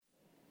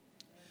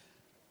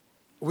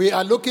We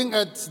are looking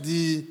at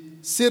the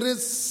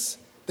series,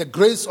 The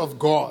Grace of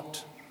God.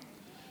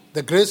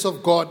 The Grace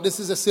of God. This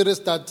is a series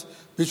that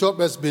Bishop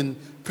has been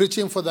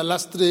preaching for the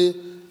last 3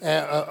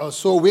 or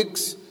so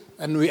weeks,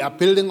 and we are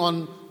building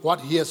on what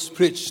he has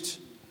preached.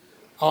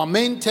 Our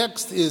main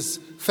text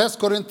is 1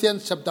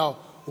 Corinthians chapter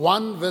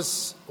 1,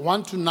 verse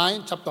 1 to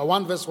 9. Chapter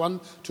 1, verse 1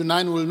 to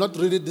 9. We will not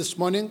read it this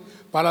morning,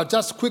 but I'll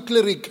just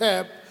quickly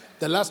recap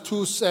the last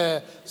 2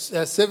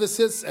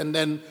 services, and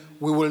then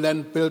we will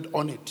then build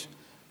on it.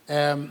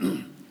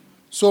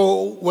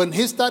 So when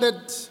he started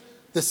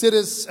the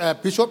series,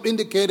 Bishop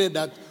indicated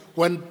that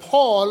when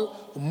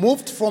Paul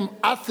moved from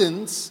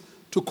Athens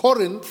to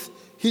Corinth,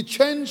 he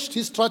changed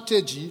his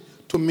strategy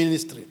to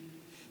ministry.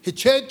 He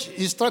changed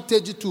his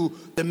strategy to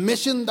the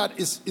mission that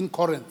is in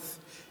Corinth.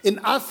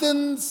 In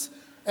Athens,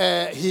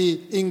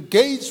 he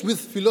engaged with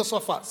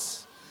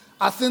philosophers.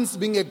 Athens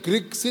being a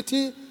Greek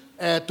city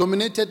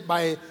dominated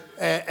by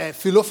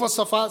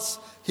philosophers,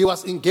 he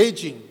was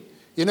engaging.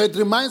 You know, it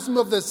reminds me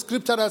of the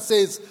scripture that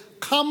says,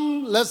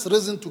 "Come, let's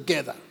reason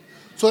together."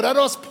 So that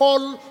was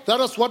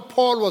what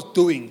Paul was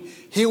doing.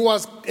 He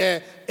was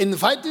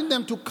inviting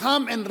them to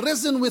come and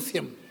reason with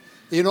him,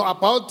 you know,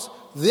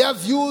 about their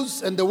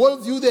views and the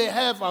worldview they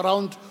have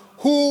around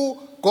who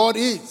God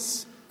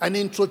is, and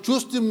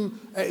introduce them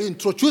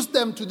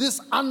to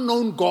this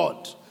unknown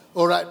God.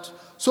 All right.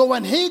 So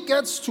when he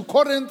gets to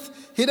Corinth,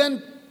 he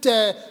then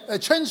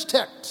changed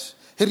tact.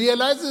 He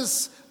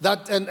realizes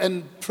that,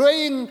 and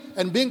praying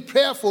and being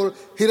prayerful,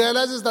 he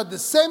realizes that the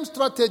same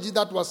strategy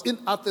that was in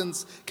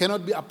Athens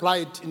cannot be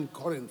applied in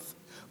Corinth.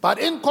 But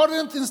in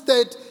Corinth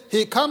instead,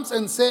 he comes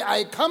and says,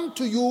 "I come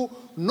to you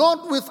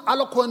not with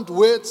eloquent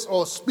words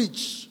or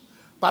speech,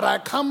 but I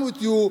come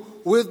with you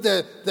with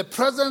the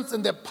presence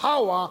and the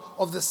power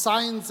of the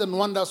signs and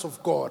wonders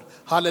of God."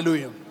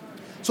 Hallelujah.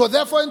 So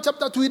therefore in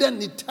chapter 2,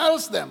 then he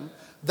tells them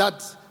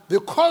that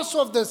because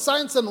of the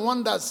signs and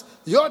wonders,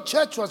 your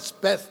church was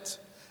birthed.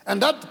 And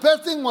that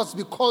birthing was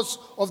because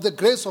of the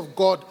grace of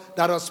God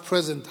that was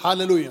present.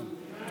 Hallelujah.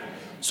 Amen.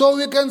 So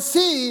we can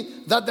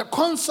see that the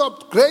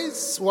concept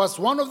grace was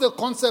one of the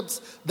concepts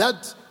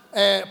that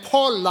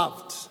Paul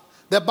loved.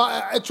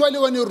 Actually,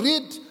 when you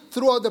read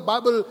throughout the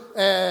Bible,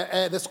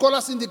 the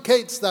scholars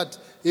indicates that,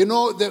 you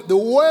know, the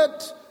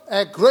word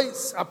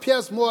grace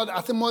appears more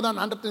than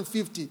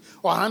 150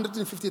 or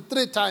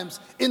 153 times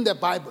in the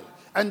Bible.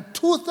 And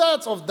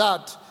 2/3 of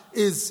that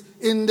is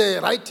in the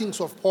writings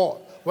of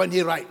Paul when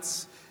he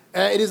writes.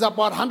 It is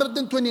about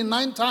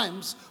 129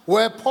 times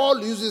where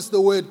Paul uses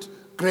the word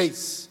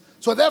grace.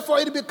 So therefore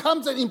it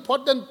becomes an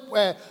important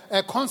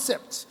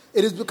concept.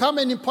 It has become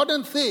an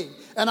important thing.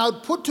 And I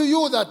would put to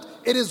you that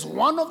it is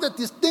one of the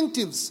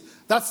distinctives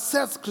that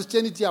sets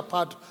Christianity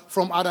apart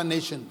from other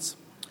nations.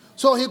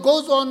 So he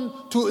goes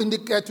on to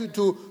indicate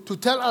to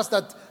tell us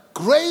that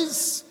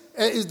grace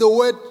is the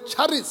word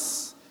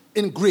charis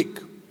in Greek.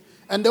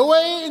 And the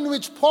way in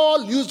which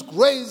Paul used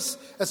grace,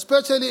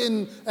 especially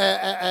in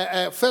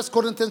 1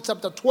 Corinthians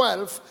chapter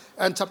 12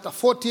 and chapter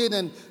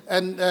 14,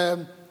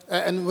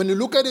 and when you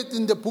look at it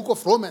in the book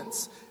of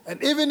Romans, and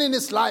even in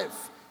his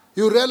life,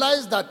 you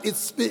realize that it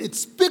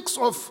speaks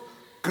of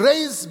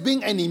grace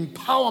being an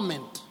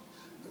empowerment,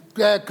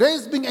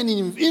 grace being an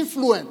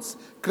influence,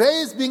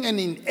 grace being an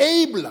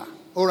enabler.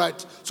 All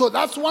right. So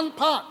that's one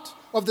part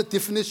of the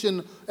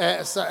definition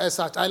as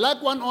such. I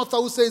like one author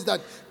who says that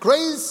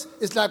grace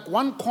is like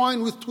one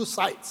coin with 2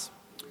 sides.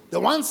 The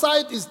one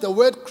side is the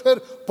word,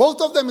 both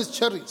of them is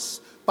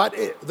charis. But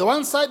the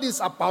one side is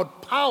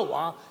about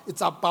power, it's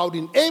about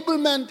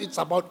enablement, it's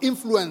about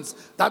influence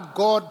that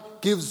God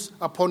gives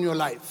upon your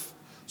life.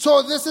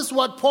 So this is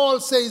what Paul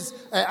says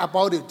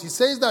about it. He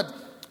says that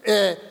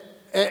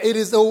it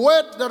is a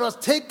word that was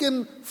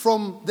taken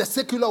from the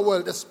secular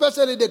world,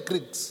 especially the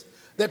Greeks.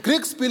 The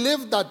Greeks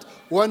believed that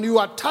when you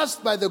are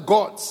touched by the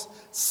gods,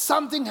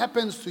 something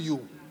happens to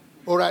you.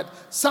 All right?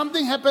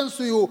 Something happens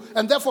to you.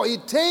 And therefore, he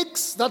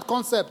takes that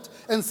concept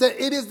and says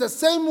it is the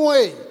same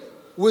way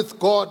with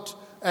God,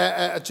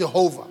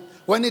 Jehovah.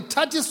 When he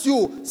touches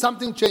you,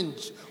 something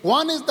changes.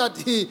 One is that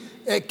he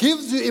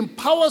gives you,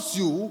 empowers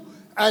you,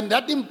 and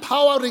that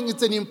empowering,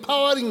 it's an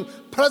empowering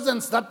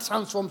presence that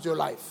transforms your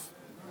life.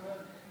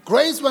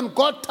 Grace, when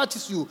God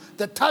touches you,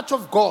 the touch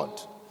of God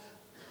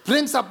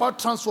brings about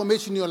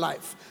transformation in your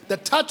life. The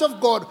touch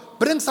of God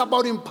brings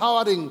about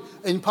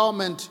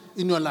empowerment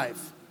in your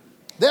life.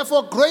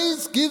 Therefore,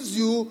 grace gives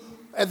you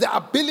the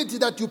ability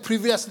that you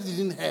previously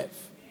didn't have.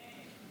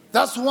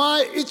 That's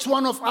why each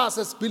one of us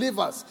as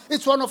believers,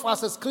 each one of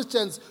us as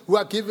Christians, we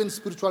are given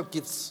spiritual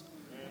gifts,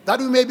 that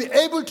we may be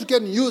able to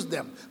can use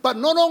them. But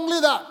not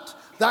only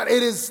that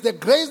it is the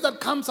grace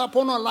that comes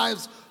upon our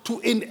lives to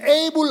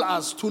enable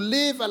us to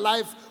live a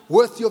life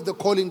worthy of the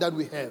calling that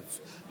we have.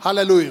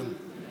 Hallelujah.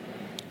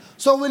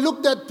 So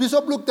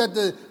Bishop looked at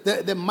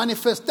the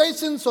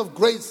manifestations of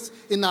grace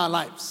in our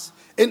lives.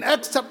 In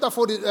Acts chapter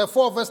 4,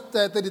 verse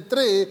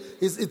 33,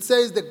 it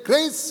says the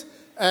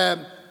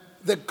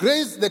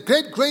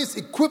great grace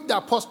equipped the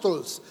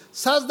apostles,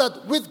 such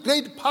that with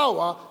great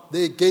power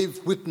they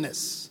gave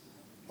witness.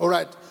 All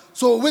right.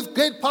 So with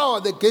great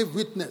power, they gave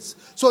witness.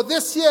 So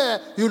this year,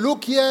 you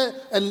look here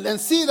and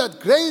see that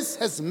grace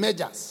has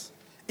measures.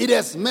 It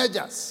has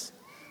measures.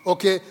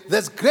 Okay,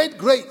 there's great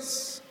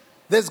grace.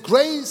 There's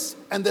grace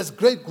and there's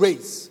great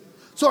grace.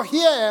 So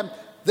here,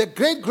 the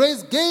great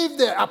grace gave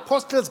the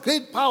apostles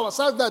great power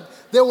such that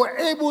they were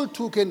able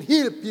to can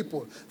heal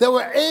people. They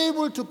were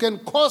able to can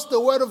cause the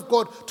word of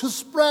God to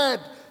spread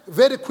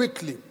very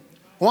quickly.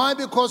 Why?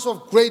 Because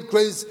of great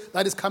grace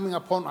that is coming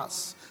upon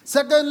us.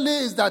 Secondly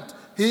is that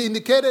he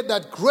indicated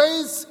that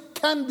grace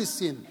can be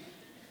seen.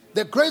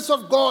 The grace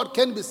of God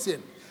can be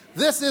seen.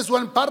 This is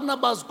when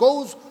Barnabas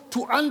goes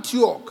to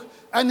Antioch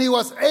and he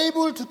was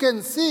able to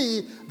can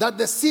see that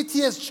the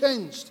city has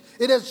changed.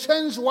 It has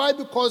changed. Why?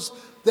 Because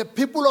the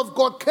people of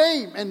God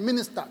came and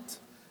ministered.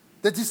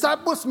 The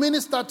disciples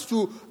ministered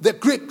to the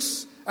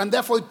Greeks, and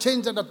therefore it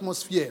changed the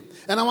atmosphere.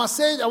 And I want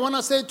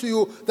to say to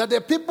you that the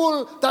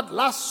people that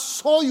last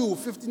saw you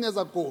 15 years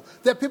ago,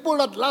 the people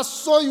that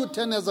last saw you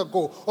 10 years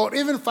ago, or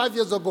even 5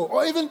 years ago,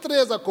 or even 3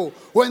 years ago,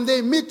 when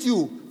they meet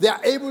you, they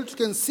are able to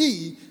can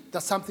see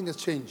that something has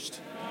changed.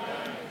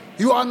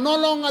 You are no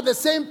longer the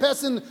same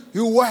person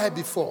you were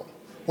before.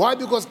 Why?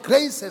 Because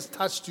grace has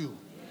touched you.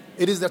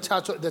 It is the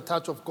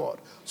touch of God.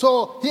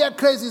 So here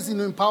grace is in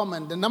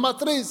empowerment. And number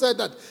 3, he said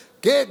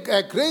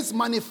that grace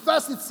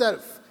manifests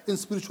itself in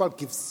spiritual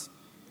gifts.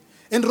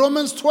 In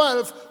Romans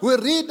 12, we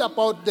read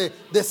about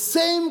the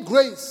same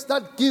grace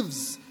that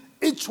gives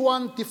each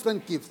one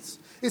different gifts.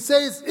 It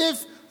says,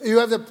 if you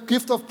have the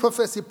gift of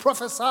prophecy,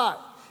 prophesy.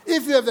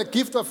 If you have the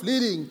gift of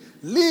leading,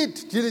 lead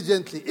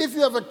diligently. If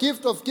you have a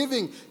gift of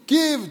giving,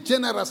 give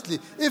generously.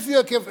 If you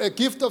have a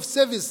gift of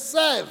service,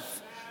 serve.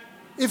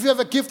 If you have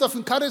a gift of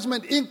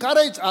encouragement,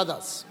 encourage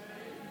others.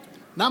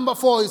 Number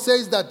 4, it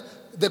says that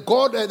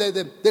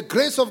the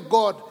grace of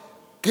God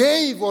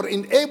gave or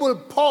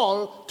enabled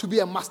Paul to be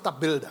a master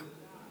builder.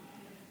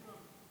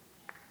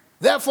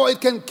 Therefore, it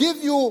can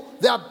give you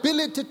the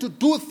ability to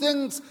do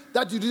things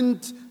that you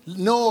didn't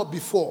know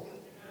before.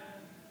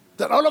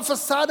 That all of a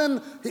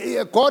sudden,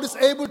 God is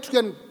able to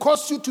can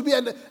cause you to be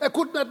a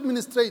good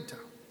administrator.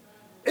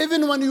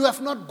 Even when you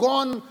have not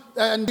gone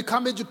and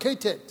become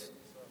educated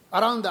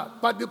around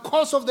that. But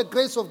because of the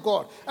grace of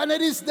God, and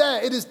it is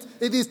there, it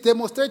is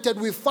demonstrated.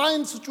 We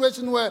find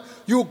situations where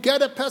you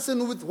get a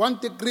person with 1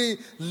 degree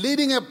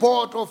leading a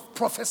board of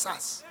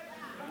professors.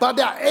 But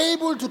they are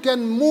able to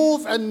can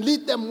move and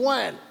lead them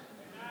well.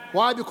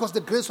 Why? Because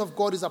the grace of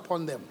God is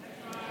upon them.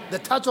 The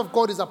touch of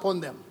God is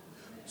upon them.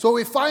 So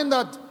we find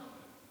that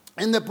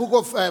in the book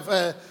of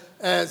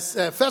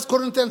 1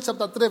 Corinthians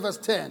chapter 3 verse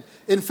 10.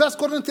 In 1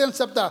 Corinthians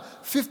chapter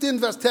 15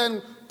 verse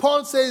 10,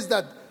 Paul says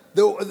that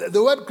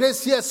the word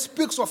grace here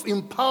speaks of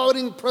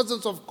empowering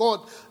presence of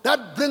God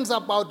that brings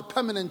about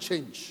permanent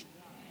change.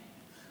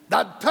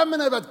 That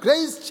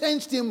grace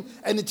changed him,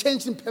 and it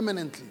changed him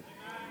permanently.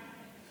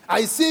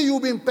 I see you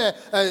being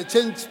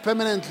changed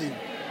permanently.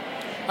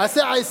 I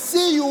say, I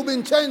see you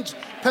being changed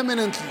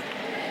permanently.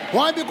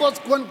 Why? Because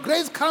when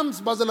grace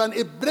comes, Bazalan,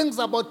 it brings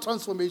about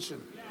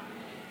transformation.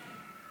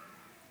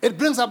 It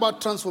brings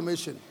about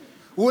transformation.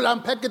 We'll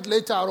unpack it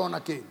later on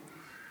again.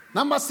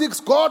 Number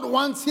 6, God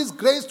wants his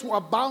grace to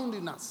abound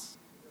in us.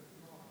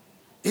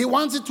 He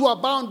wants it to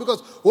abound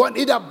because when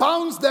it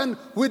abounds, then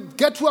we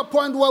get to a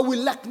point where we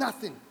lack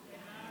nothing.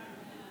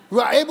 We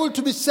are able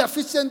to be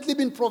sufficiently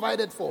been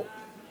provided for.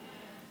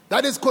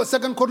 That is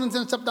 2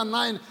 Corinthians chapter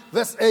 9,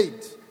 verse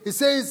 8. It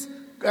says,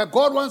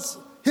 God wants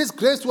his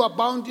grace to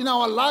abound in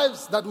our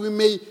lives that we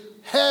may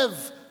have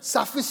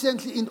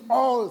sufficiently in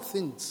all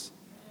things.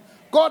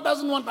 God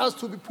doesn't want us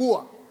to be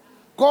poor.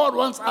 God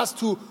wants us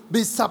to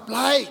be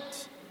supplied,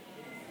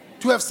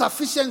 to have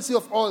sufficiency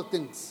of all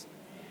things.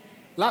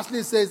 Lastly,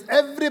 it says,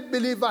 every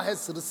believer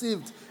has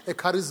received a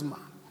charisma.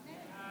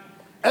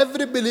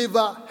 Every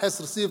believer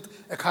has received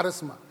a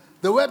charisma.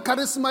 The word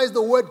charisma is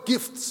the word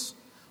gifts.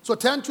 So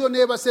turn to your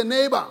neighbor and say,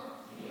 neighbor,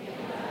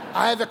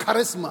 I have a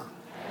charisma.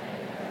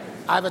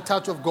 I have a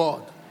touch of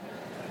God.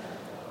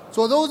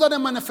 So those are the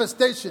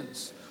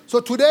manifestations. So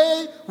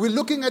today, we're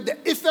looking at the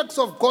effects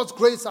of God's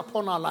grace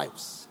upon our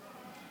lives.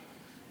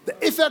 The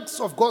effects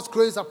of God's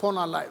grace upon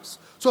our lives.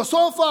 So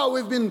far,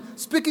 we've been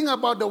speaking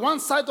about the one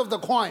side of the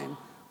coin,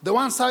 the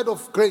one side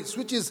of grace,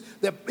 which is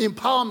the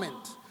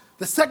empowerment.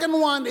 The second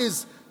one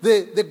is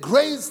the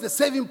grace, the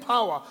saving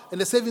power,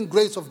 and the saving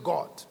grace of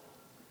God.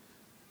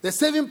 The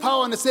saving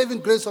power and the saving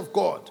grace of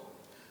God.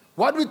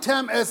 What we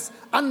term as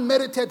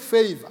unmerited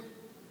favor.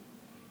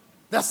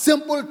 The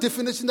simple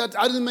definition that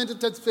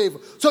unmerited favor.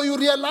 So you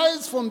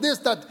realize from this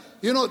that,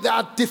 there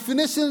are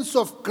definitions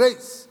of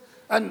grace.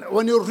 And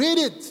when you read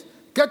it,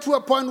 get to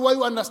a point where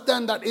you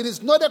understand that it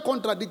is not a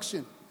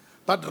contradiction,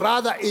 but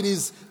rather it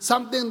is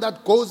something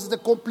that goes the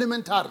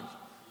complementary.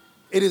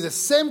 It is the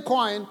same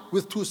coin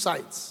with two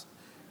sides.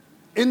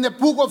 In the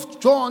book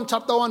of John,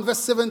 chapter 1, verse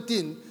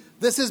 17,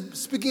 this is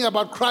speaking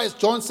about Christ.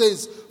 John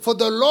says, for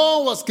the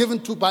law was given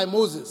by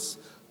Moses,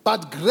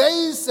 but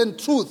grace and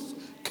truth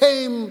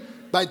came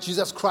by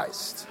Jesus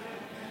Christ.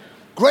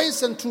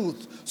 Grace and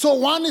truth. So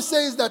one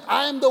says that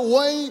I am the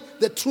way,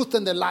 the truth,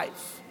 and the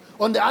life.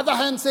 on the other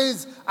hand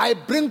says, I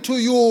bring to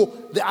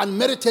you the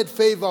unmerited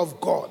favor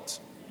of God.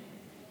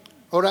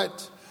 All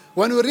right.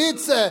 When we read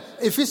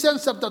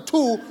Ephesians chapter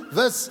 2,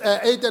 verse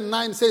 8 and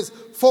 9 says,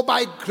 for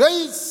by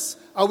grace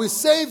are we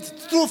saved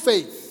through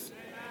faith,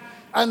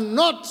 and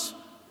not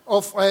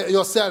of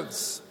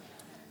yourselves.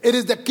 It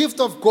is the gift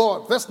of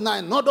God. Verse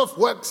 9, not of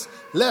works,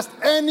 lest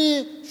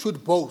any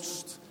should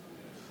boast.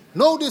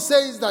 Notice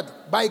says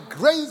that by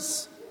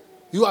grace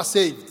you are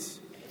saved,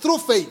 through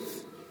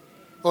faith.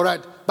 All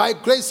right, by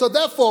grace. So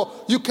therefore,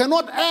 you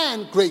cannot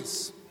earn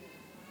grace.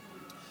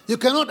 You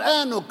cannot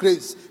earn no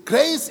grace.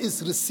 Grace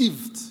is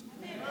received.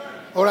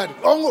 All right,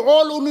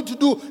 all you need to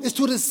do is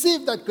to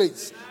receive that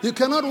grace. You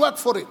cannot work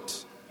for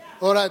it.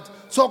 All right,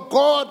 so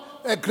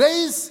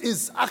grace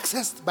is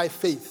accessed by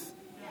faith.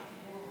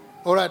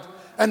 All right,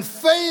 and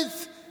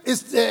faith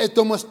is a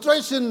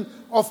demonstration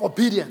of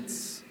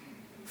obedience.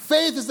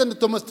 Faith is a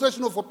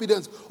demonstration of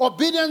obedience.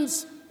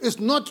 Obedience is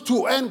not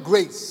to earn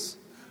grace,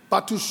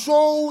 but to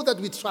show that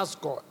we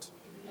trust God.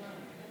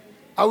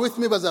 Are you with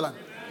me, Bazalan?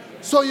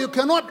 So you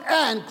cannot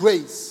earn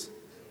grace.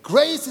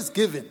 Grace is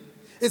given.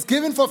 It's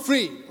given for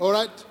free, all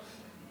right?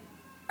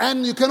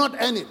 And you cannot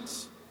earn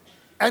it.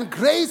 And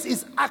grace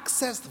is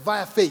accessed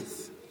via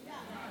faith,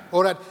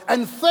 all right?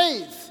 And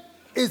faith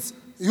is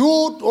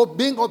you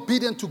being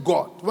obedient to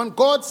God. When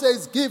God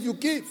says give, you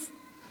give.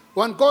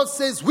 When God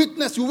says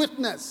witness, you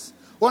witness.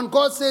 When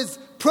God says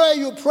pray,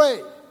 you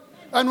pray.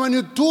 And when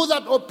you do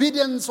that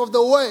obedience of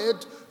the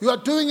word, you are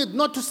doing it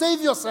not to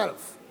save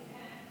yourself,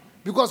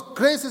 because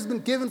grace has been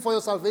given for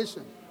your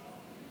salvation.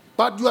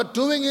 But you are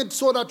doing it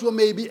so that you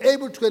may be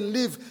able to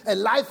live a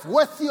life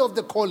worthy of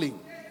the calling.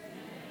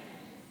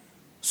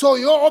 So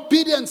your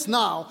obedience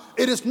now,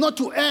 it is not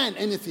to earn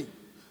anything.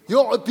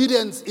 Your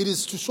obedience, it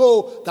is to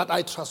show that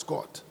I trust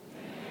God.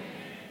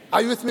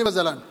 Are you with me,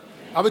 Bazalan?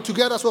 Are we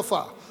together so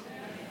far?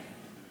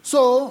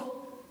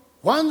 So,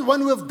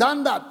 when we've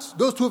done that,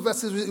 those two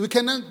verses, we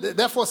can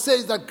therefore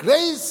say that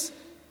grace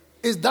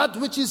is that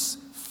which is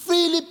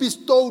freely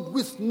bestowed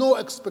with no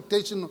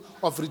expectation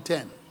of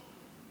return.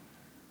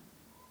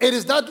 It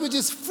is that which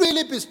is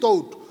freely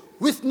bestowed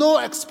with no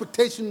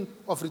expectation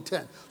of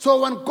return.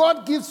 So when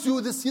God gives you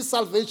his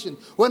salvation,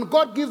 when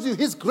God gives you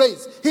his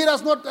grace, he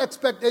does not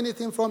expect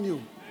anything from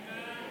you.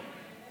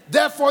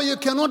 Therefore, you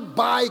cannot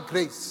buy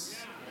grace.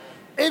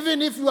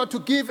 Even if you are to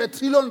give $1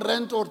 trillion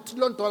rent or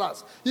 $1 trillion,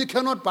 you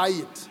cannot buy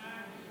it.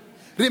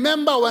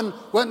 Remember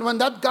when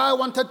that guy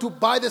wanted to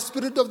buy the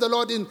Spirit of the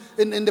Lord in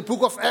the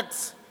book of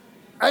Acts,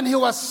 and he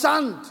was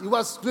shunned, he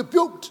was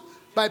rebuked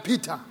by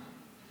Peter.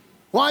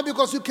 Why?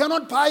 Because you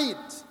cannot buy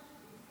it.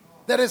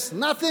 There is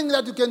nothing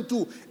that you can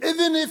do.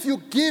 Even if you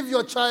give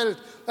your child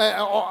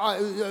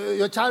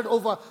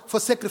over for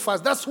sacrifice.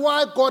 That's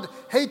why God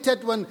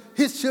hated when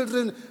his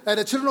children,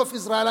 the children of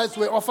Israelites,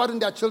 were offering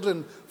their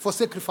children for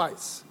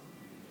sacrifice.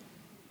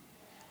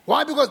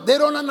 Why? Because they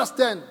don't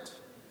understand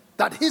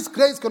that his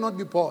grace cannot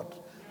be bought.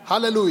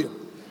 Hallelujah.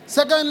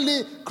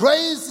 Secondly,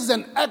 grace is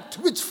an act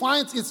which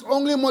finds its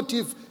only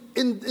motive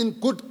in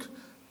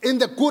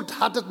the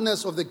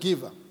good-heartedness of the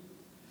giver.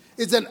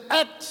 It's an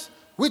act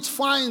which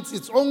finds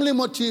its only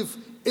motive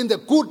in the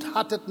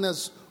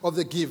good-heartedness of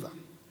the giver.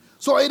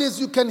 So it is,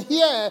 you can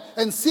hear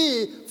and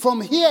see from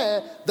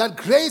here that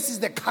grace is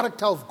the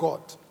character of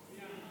God.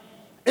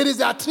 It is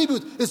the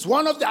attribute, it's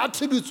one of the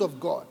attributes of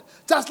God.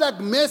 Just like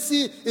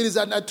mercy, it is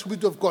an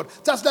attribute of God.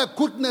 Just like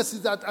goodness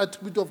is an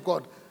attribute of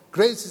God.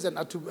 Grace is an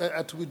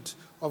attribute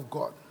of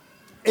God.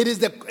 It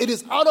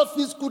is out of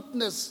his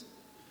goodness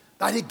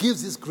that he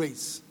gives his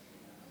grace,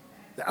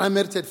 the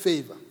unmerited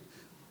favor.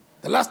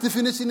 The last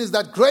definition is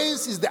that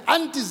grace is the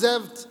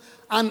undeserved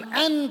and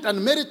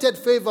unmerited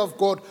favor of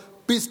God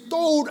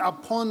bestowed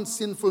upon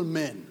sinful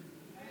men.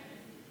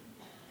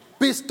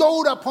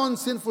 Bestowed upon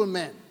sinful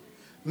men.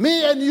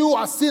 Me and you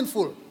are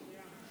sinful.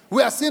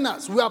 We are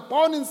sinners. We are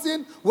born in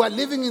sin. We are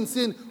living in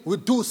sin. We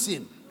do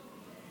sin.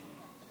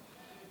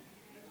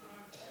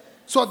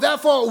 So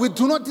therefore, we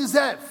do not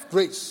deserve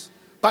grace.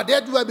 But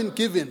yet we have been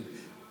given.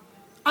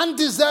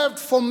 Undeserved,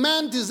 for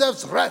man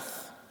deserves wrath.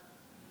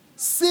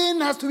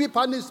 Sin has to be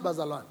punished,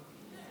 Bazalan.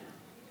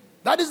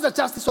 That is the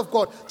justice of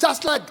God.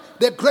 Just like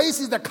the grace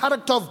is the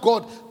character of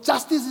God,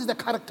 justice is the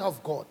character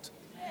of God.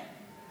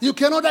 You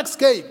cannot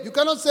escape. You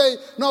cannot say,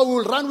 no,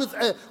 we'll run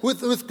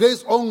with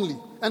grace only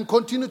and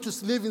continue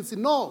to live in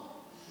sin. No.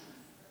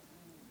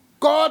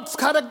 God's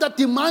character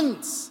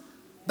demands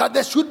that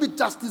there should be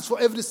justice for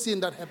every sin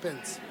that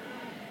happens.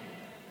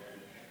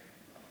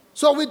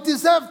 So we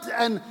deserved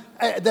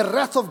the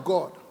wrath of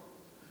God.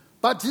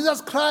 But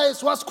Jesus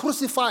Christ was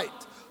crucified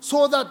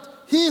so that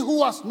he who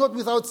was not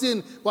without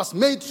sin was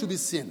made to be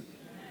sin.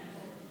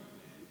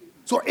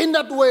 So in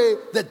that way,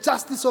 the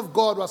justice of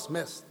God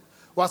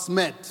was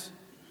met.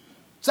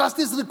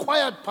 Justice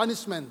required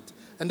punishment,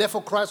 and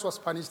therefore Christ was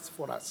punished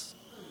for us.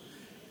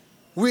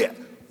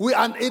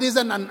 It is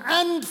an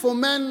end for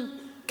man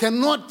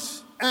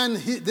cannot earn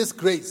this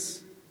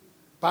grace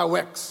by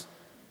works.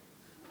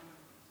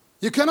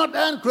 You cannot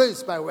earn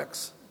grace by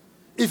works.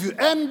 If you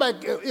earn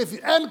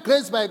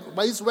grace by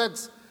his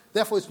works,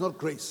 therefore it's not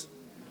grace.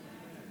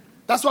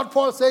 That's what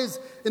Paul says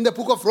in the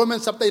book of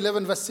Romans chapter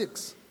 11 verse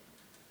 6.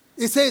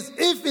 He says,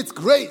 if it's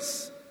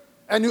grace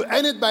and you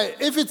earn it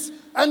if it's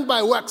earned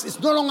by works, it's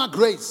no longer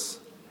grace.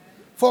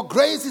 For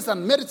grace is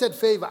unmerited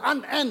favor,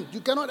 unearned. You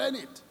cannot earn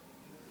it.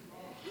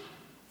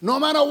 No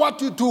matter what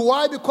you do.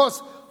 Why?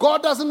 Because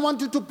God doesn't want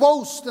you to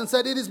boast and say,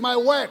 it is my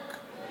work.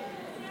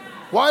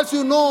 Whilst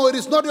you know it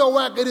is not your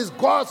work, it is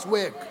God's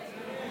work.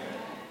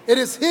 It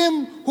is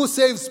Him who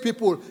saves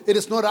people. It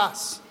is not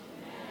us.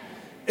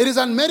 It is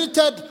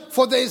unmerited,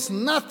 for there is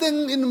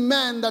nothing in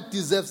man that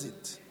deserves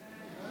it.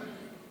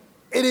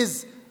 It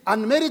is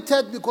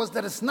unmerited because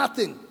there is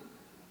nothing.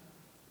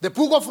 The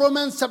book of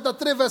Romans chapter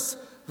 3 verse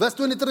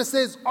 23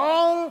 says,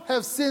 all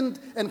have sinned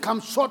and come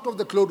short of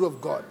the glory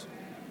of God.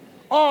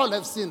 All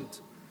have sinned.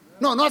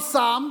 No, not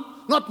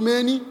some, not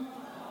many.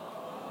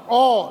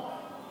 All.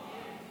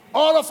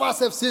 All of us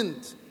have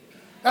sinned.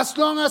 As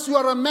long as you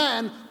are a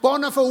man,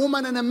 born of a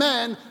woman and a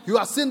man, you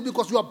are sinned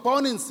because you are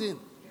born in sin.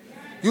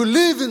 You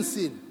live in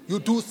sin. You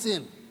do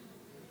sin.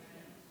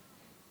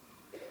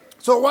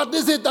 So what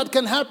is it that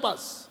can help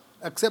us?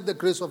 Except the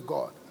grace of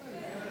God.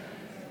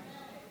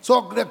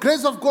 So the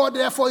grace of God,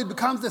 therefore, it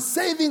becomes the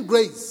saving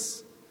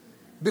grace.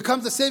 It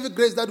becomes the saving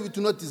grace that we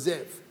do not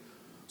deserve.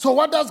 So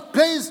what does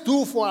grace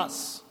do for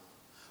us?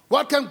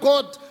 What can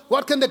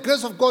the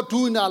grace of God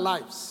do in our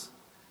lives?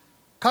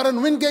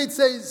 Karen Wingate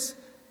says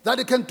that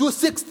it can do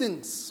 6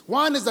 things.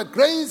 One is that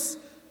grace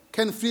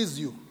can freeze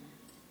you.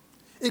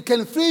 It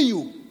can free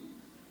you.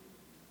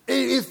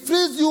 It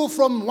frees you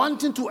from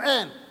wanting to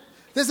earn.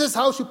 This is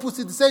how she puts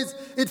it. It says,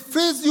 it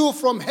frees you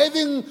from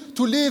having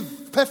to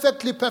live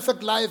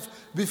perfect life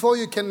before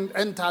you can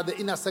enter the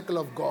inner circle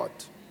of God.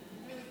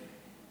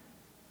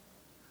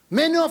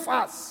 Many of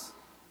us,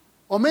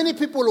 or many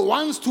people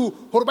wants to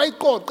horbai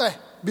God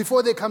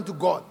before they come to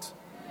God.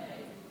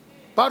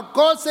 But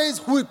God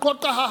says, we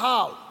put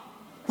how?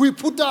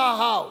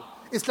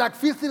 It's like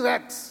filthy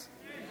rags.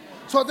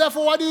 So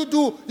therefore, what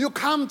do? You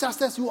come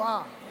just as you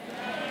are.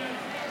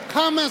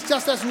 Come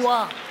just as you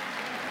are.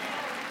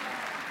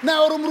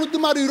 Now,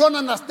 you don't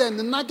understand.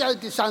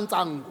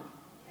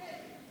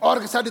 Or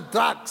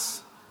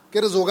drugs.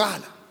 Or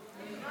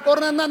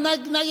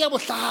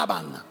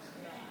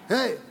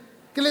hey,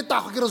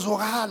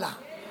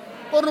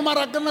 or no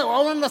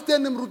I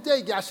understand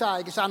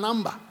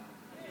number.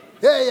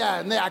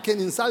 Yeah, I can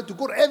insult you.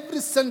 Every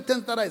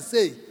sentence that I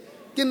say,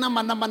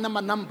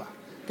 number.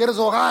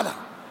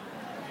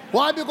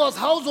 Why? Because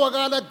house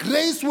wagala,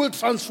 grace will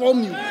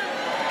transform you.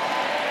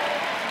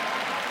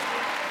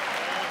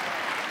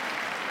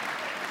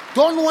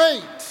 Don't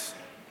wait.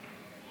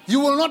 You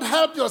will not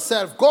help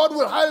yourself. God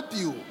will help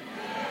you.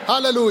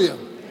 Hallelujah.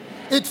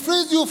 It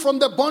frees you from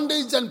the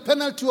bondage and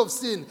penalty of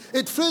sin.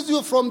 It frees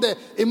you from the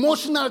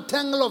emotional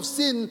tangle of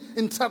sin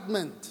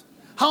entrapment.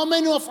 How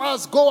many of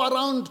us go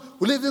around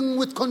living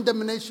with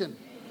condemnation?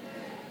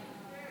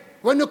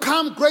 When you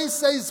come, grace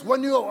says,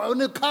 when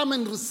you come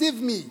and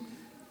receive me,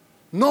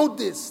 know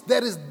this,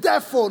 there is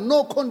therefore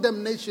no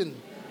condemnation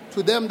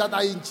to them that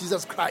are in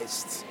Jesus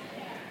Christ.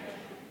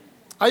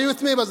 Are you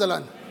with me,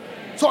 Bazalan?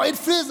 So it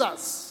frees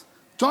us.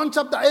 John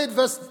chapter 8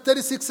 verse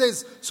 36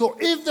 says, so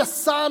if the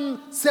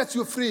Son sets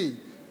you free,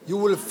 you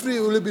will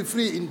be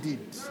free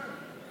indeed.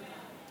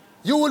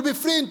 You will be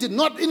free indeed,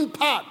 not in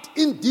part,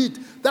 indeed.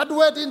 That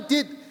word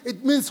indeed,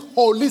 it means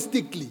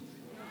holistically.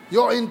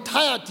 Your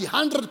entirety,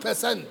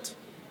 100%.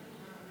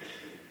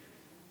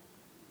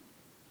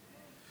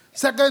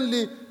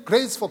 Secondly,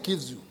 grace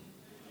forgives you.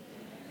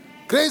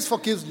 Grace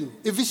forgives you.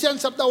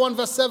 Ephesians chapter 1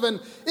 verse 7,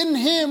 in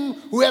Him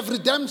we have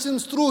redemption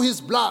through His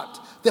blood,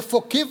 the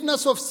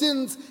forgiveness of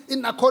sins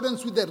in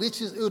accordance with the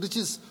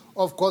riches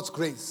of God's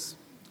grace.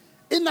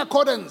 In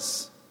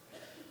accordance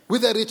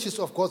with the riches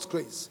of God's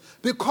grace.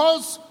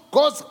 Because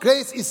God's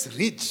grace is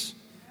rich,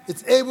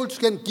 it's able to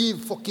can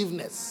give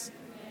forgiveness.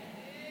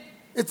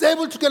 It's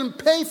able to can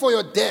pay for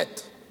your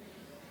debt,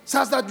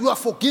 such that you are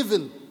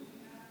forgiven.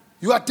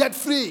 You are debt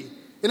free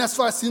in as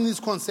far as sin is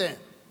concerned.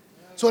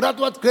 So that's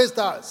what grace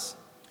does.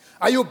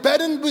 Are you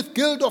burdened with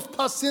guilt of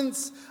past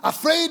sins?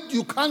 Afraid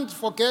you can't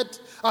forget?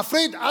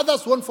 Afraid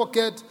others won't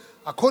forget?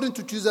 According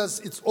to Jesus,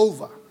 it's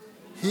over.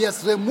 He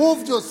has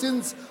removed your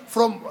sins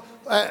from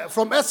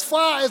as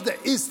far as the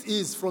east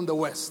is from the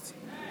west.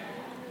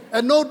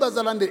 And note,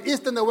 Bazalan, the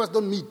east and the west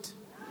don't meet.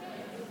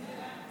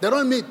 They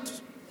don't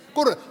meet.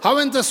 How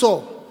ain't they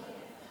so?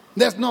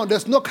 There's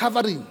no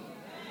covering.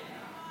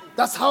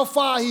 That's how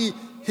far he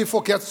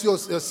forgets your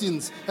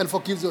sins and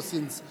forgives your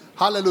sins.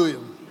 Hallelujah.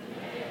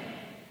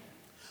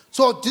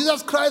 So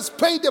Jesus Christ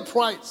paid the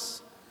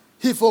price.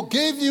 He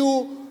forgave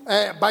you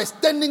by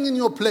standing in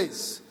your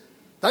place.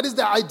 That is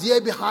the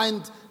idea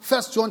behind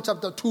 1 John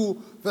chapter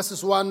 2,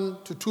 verses 1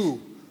 to 2.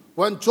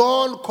 When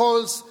John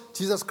calls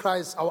Jesus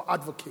Christ our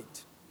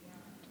advocate.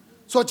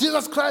 So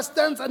Jesus Christ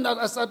stands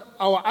as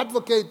our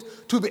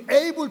advocate to be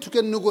able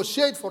to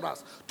negotiate for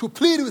us, to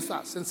plead with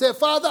us and say,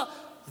 Father,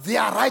 they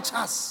are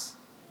righteous.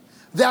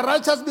 They are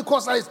righteous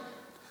because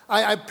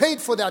I paid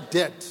for their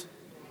debt.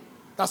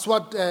 That's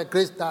what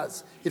grace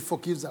does. It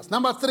forgives us.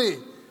 Number 3,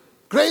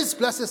 grace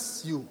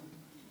blesses you.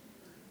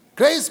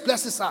 Grace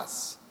blesses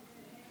us.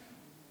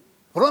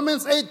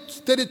 Romans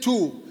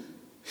 8:32.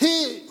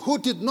 He who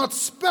did not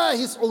spare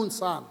his own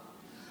son,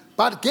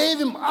 but gave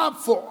him up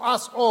for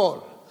us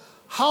all,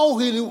 how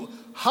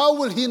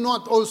will he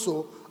not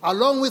also,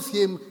 along with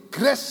him,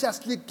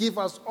 graciously give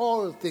us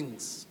all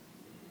things?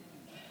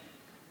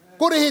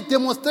 What he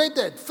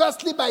demonstrated,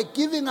 firstly by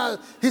giving us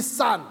his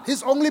son,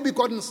 his only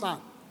begotten son.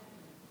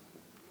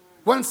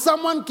 When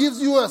someone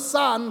gives you a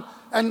son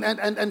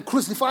and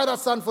crucified a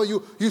son for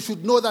you, you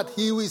should know that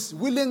he is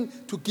willing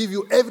to give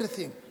you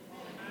everything.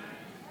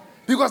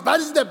 Because that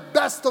is the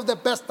best of the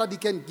best that he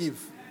can give.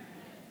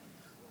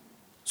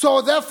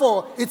 So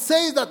therefore, it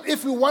says that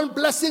if we want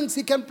blessings,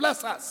 he can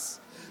bless us.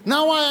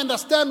 Now I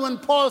understand when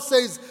Paul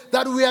says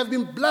that we have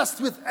been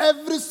blessed with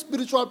every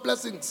spiritual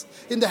blessings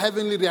in the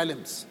heavenly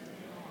realms.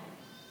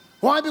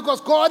 Why? Because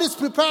God is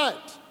prepared.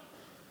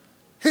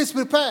 He's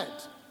prepared.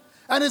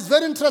 And it's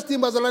very interesting,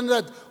 Bazalani,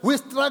 that we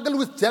struggle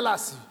with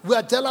jealousy. We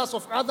are jealous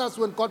of others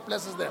when God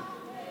blesses them.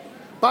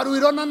 But we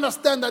don't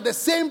understand that the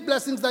same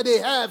blessings that they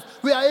have,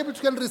 we are able to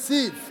can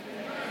receive.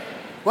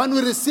 When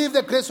we receive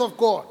the grace of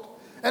God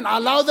and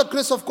allow the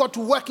grace of God to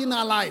work in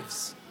our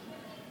lives.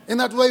 In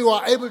that way, you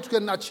are able to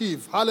can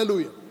achieve.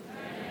 Hallelujah.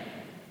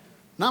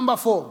 Number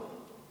 4.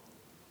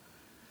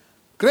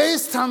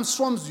 Grace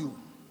transforms you.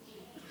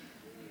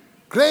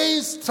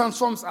 Grace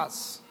transforms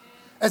us.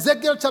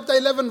 Ezekiel chapter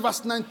 11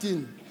 verse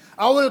 19.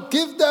 I will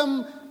give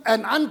them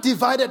an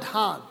undivided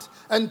heart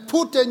and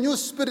put a new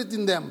spirit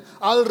in them.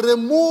 I'll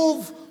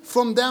remove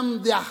from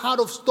them their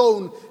heart of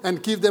stone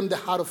and give them the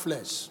heart of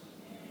flesh.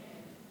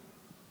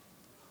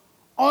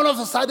 All of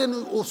a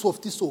sudden, oh,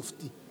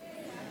 softy.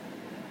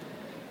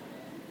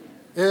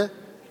 Yeah?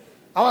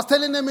 I was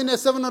telling them in a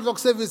 7 o'clock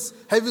service,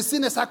 have you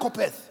seen a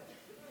psychopath?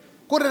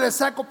 Good, a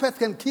psychopath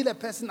can kill a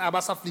person,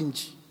 abasa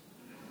flinch.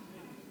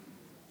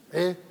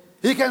 Yeah?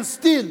 He can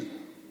steal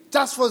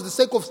just for the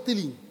sake of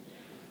stealing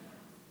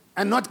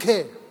and not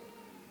care.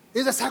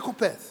 He's a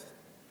psychopath.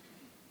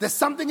 There's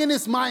something in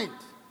his mind.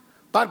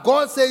 But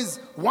God says,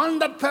 when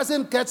that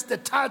person gets the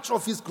touch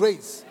of his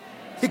grace,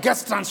 he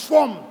gets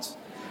transformed.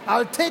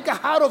 I'll take a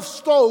heart of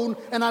stone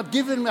and I'll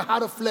give him a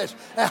heart of flesh.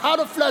 A heart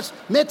of flesh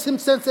makes him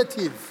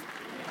sensitive.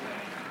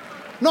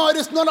 No, it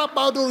is not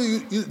about,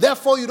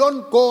 therefore you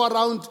don't go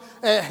around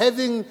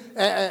having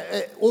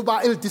over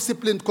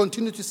ill-disciplined,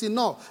 continue to sin.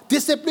 No,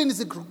 discipline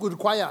is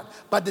required.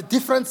 But the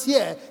difference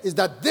here is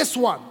that this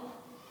one,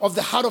 of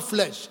the heart of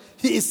flesh,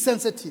 he is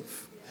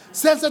sensitive.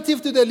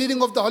 Sensitive to the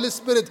leading of the Holy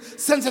Spirit,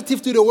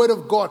 sensitive to the word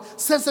of God,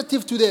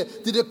 sensitive to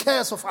the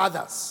cares of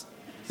others.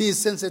 He is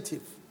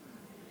sensitive.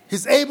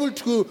 He's able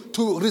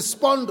to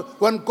respond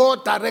when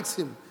God directs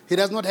him. He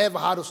does not have a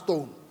heart of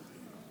stone.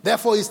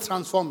 Therefore, he's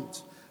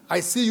transformed. I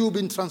see you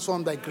being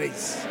transformed by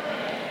grace.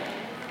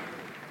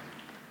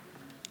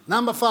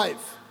 Number 5,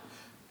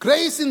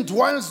 grace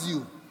indwells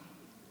you.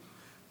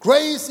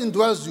 Grace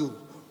indwells you.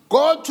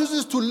 God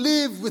chooses to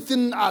live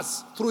within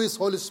us through his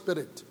Holy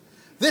Spirit.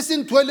 This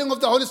indwelling of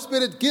the Holy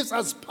Spirit gives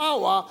us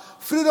power,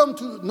 freedom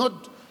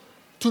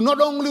to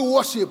not only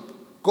worship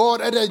God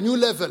at a new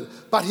level,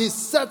 but he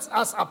sets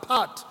us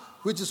apart,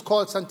 which is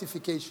called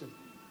sanctification.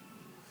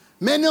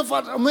 Many of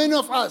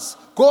us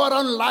go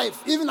around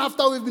life, even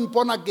after we've been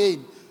born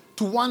again,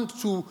 to want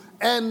to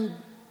earn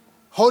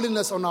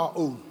holiness on our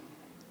own.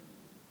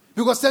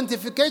 Because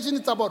sanctification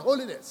is about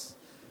holiness,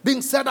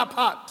 being set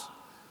apart.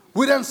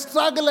 We then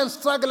struggle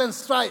and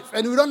strive,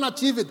 and we don't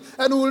achieve it,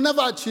 and we will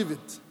never achieve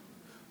it.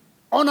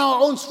 On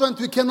our own strength,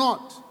 we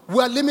cannot.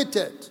 We are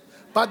limited.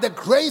 But the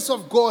grace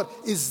of God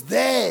is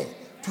there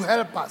to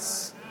help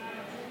us.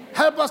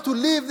 Help us to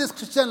live this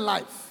Christian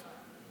life.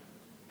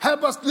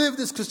 Help us live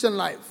this Christian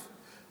life.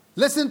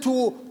 Listen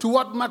to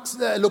what Max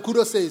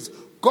Lucado says.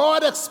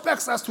 God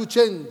expects us to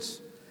change,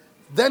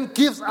 then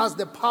gives us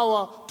the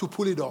power to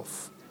pull it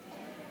off.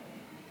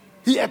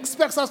 He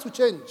expects us to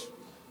change.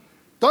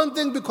 Don't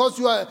think because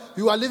you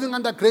are living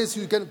under grace,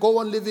 you can go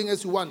on living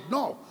as you want.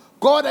 No.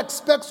 God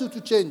expects you to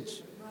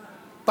change.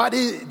 But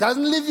he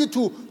doesn't leave you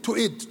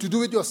to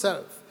do it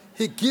yourself.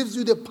 He gives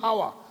you the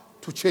power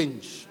to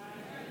change.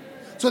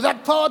 So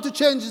that power to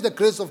change is the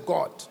grace of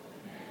God.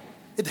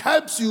 It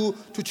helps you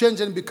to change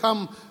and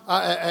become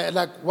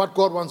like what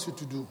God wants you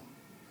to do.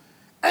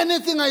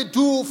 Anything I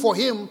do for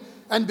him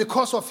and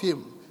because of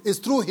him is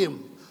through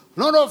him,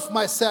 not of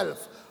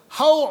myself.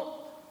 How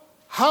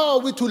are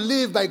we to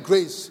live by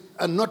grace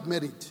and not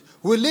merit?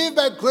 We live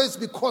by grace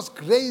because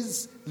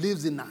grace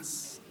lives in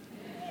us.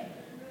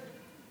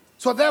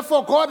 So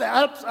therefore, God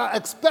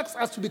expects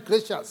us to be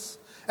gracious,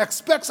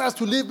 expects us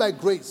to live by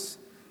grace.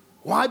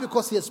 Why?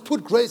 Because he has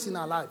put grace in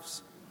our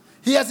lives.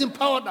 He has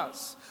empowered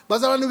us. But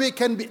then we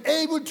can be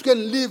able to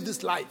live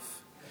this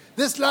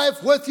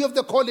life worthy of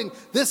the calling,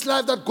 this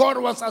life that God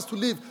wants us to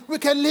live. We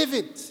can live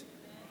it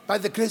by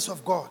the grace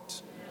of God.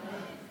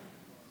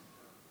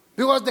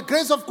 Because the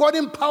grace of God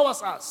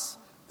empowers us.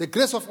 The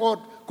grace of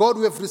God,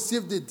 we have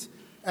received it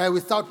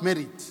without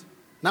merit.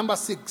 Number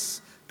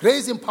 6,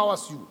 grace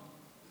empowers you.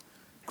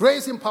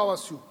 Grace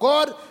empowers you.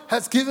 God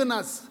has given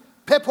us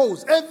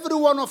purpose. Every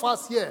one of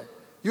us here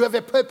You have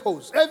a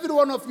purpose. Every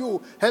one of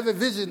you have a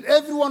vision.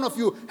 Every one of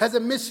you has a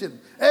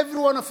mission. Every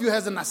one of you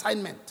has an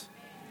assignment.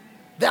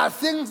 There are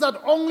things that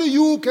only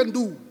you can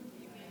do.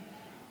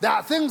 There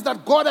are things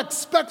that God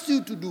expects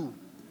you to do.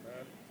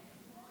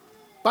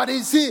 But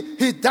you see,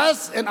 He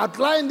does and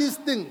outline these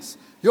things.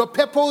 Your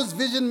purpose,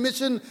 vision,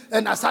 mission,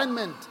 and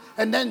assignment.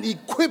 And then He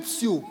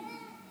equips you.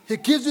 He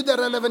gives you the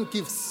relevant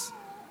gifts.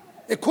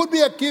 It could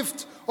be a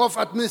gift of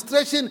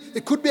administration.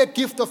 It could be a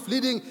gift of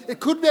leading. It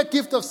could be a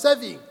gift of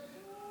serving.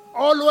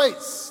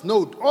 Always,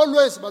 note,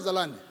 always,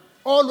 Bazalwane,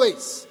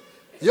 always,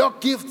 your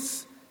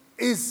gift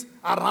is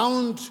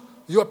around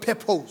your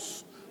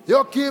purpose.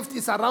 Your gift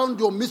is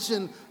around your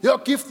mission. Your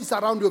gift is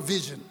around your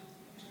vision.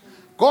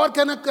 God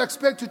cannot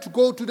expect you to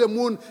go to the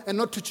moon and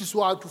not teach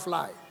you how to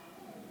fly.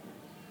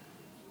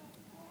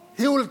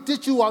 He will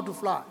teach you how to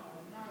fly.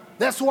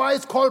 That's why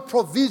it's called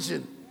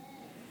provision.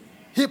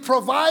 He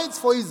provides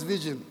for His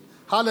vision.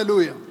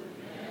 Hallelujah.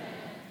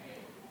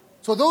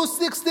 So those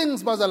 6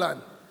 things,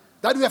 Bazalwane,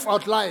 that we have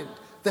outlined,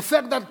 the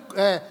fact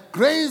that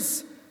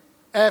grace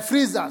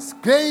frees us,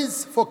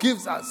 grace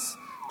forgives us,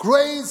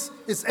 grace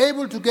is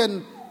able to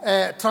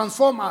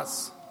transform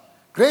us,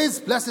 grace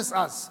blesses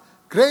us,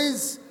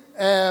 grace,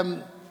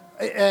 the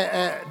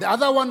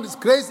other one is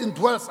grace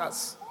indwells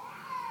us.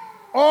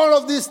 All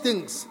of these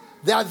things,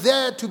 they are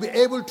there to be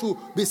able to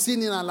be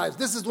seen in our lives.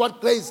 This is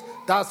what grace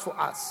does for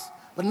us.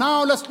 But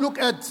now let's look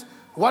at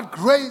what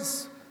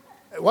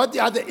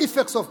are the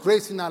effects of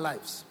grace in our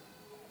lives.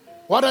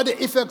 What are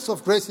the effects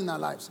of grace in our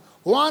lives?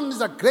 One is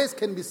that grace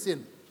can be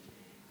seen.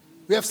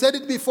 We have said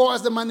it before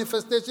as the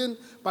manifestation,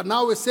 but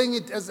now we're saying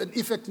it as an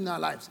effect in our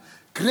lives.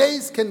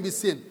 Grace can be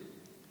seen.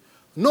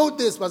 Note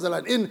this,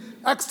 Bazalwane, in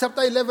Acts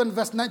chapter 11,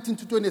 verse 19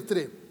 to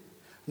 23.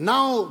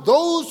 Now,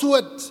 those who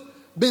had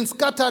been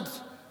scattered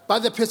by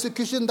the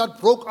persecution that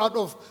broke out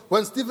of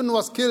when Stephen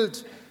was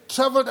killed,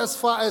 traveled as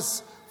far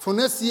as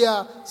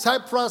Phoenicia,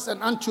 Cyprus,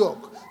 and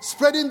Antioch,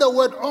 spreading the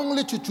word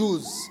only to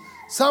Jews.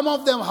 Some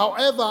of them,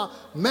 however,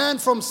 men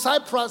from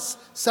Cyprus,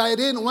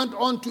 Cyrene, went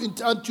on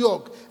to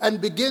Antioch and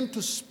began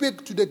to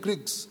speak to the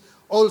Greeks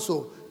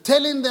also,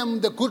 telling them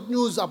the good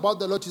news about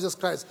the Lord Jesus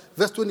Christ.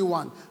 Verse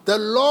 21, the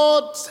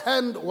Lord's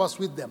hand was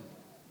with them.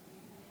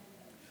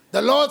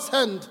 The Lord's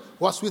hand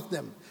was with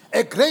them.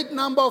 A great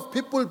number of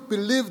people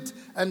believed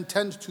and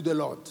turned to the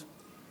Lord.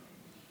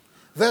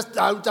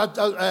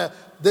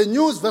 The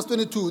news, verse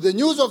 22, the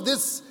news of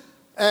this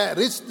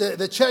reached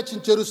the church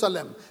in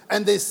Jerusalem,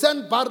 and they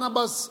sent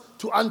Barnabas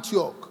to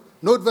Antioch.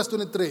 Note verse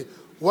 23.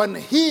 When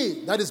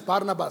he, that is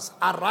Barnabas,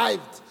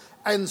 arrived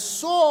and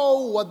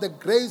saw what the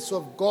grace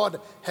of God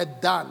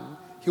had done,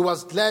 he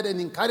was glad and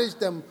encouraged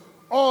them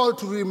all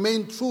to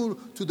remain true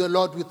to the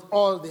Lord with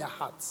all their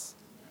hearts.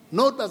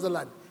 Note,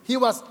 Bazalwane, he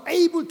was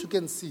able to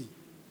can see.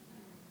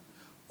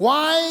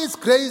 Why is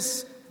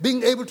grace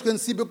being able to can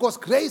see? Because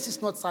grace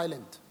is not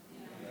silent.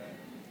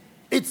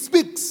 It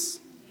speaks.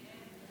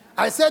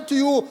 I said to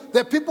you,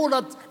 the people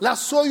that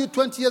saw you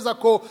 20 years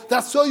ago,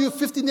 that saw you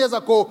 15 years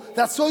ago,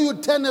 that saw you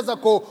 10 years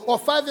ago, or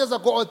 5 years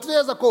ago, or 3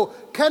 years ago,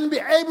 can be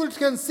able to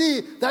can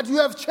see that you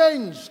have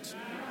changed.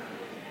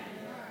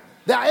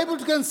 They are able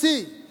to can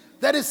see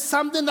there is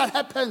something that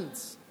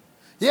happens.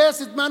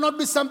 Yes, it might not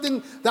be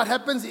something that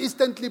happens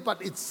instantly,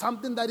 but it's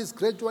something that is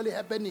gradually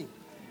happening.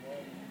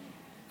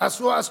 As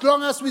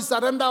long as we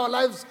surrender our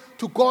lives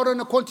to God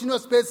on a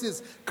continuous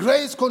basis,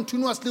 grace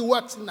continuously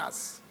works in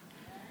us.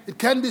 It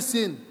can be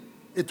seen.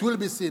 It will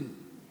be seen.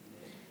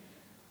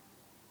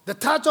 The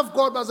touch of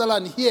God,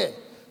 Bazalwane, here,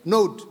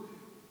 note,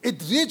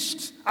 it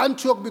reached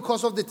Antioch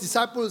because of the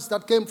disciples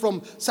that came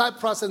from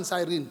Cyprus and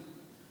Cyrene.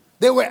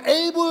 They were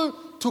able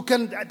to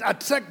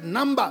attract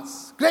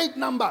numbers, great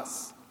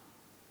numbers,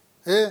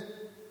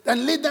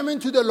 and lead them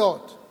into the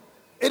Lord.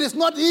 It is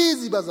not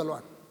easy,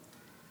 Bazalwane.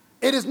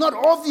 It is not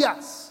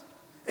obvious.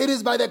 It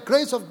is by the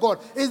grace of God.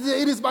 It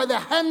is by the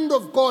hand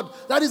of God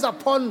that is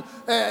upon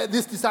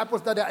these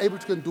disciples that they are able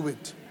to do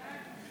it.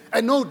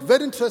 And note,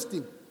 very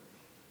interesting,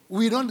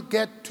 we don't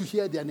get to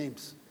hear their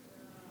names.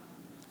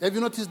 Have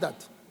you noticed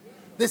that?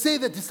 They say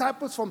the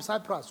disciples from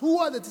Cyprus. Who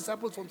are the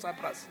disciples from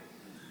Cyprus?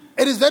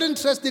 It is very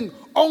interesting.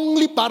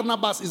 Only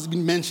Barnabas is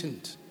being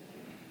mentioned.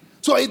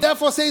 So it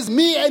therefore says,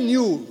 me and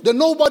you, the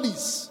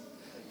nobodies,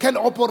 can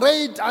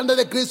operate under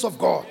the grace of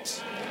God.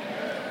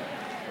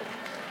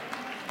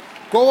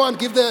 Go on,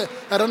 give a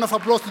round of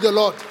applause to the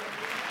Lord.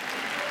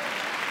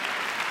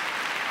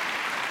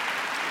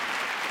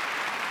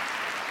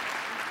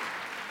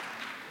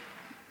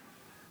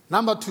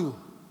 Number 2,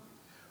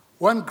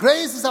 when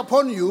grace is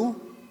upon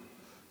you,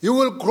 you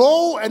will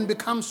grow and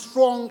become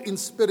strong in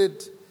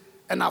spirit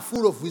and are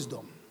full of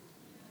wisdom.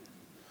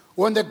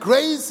 When the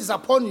grace is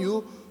upon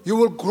you, you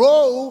will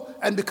grow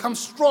and become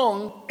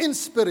strong in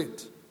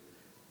spirit.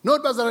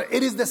 Note, brother,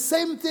 it is the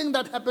same thing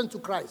that happened to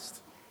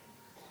Christ.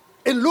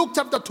 In Luke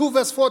chapter 2,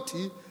 verse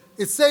 40,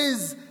 it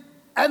says,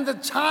 and the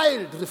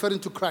child, referring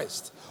to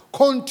Christ,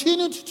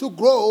 continued to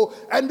grow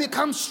and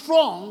become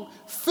strong,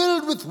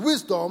 filled with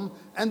wisdom,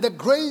 and the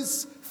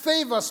grace,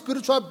 favor,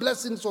 spiritual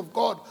blessings of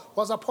God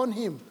was upon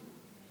him.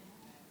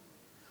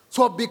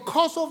 So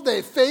because of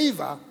the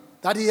favor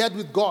that he had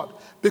with God,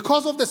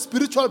 because of the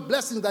spiritual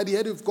blessing that he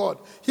had with God,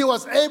 he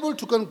was able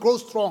to grow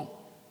strong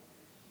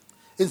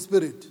in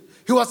spirit.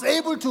 He was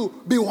able to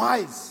be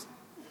wise.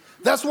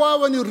 That's why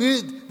when you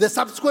read the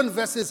subsequent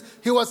verses,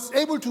 he was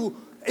able to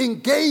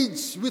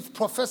engage with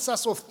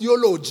professors of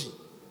theology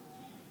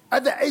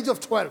at the age of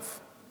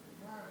 12.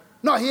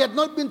 No, he had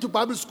not been to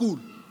Bible school.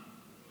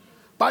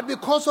 But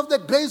because of the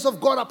grace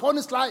of God upon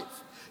his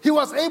life, he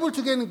was able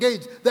to get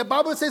engaged. The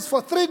Bible says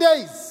for 3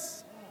 days,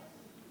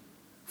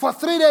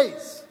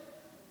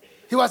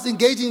 he was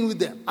engaging with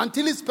them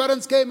until his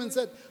parents came and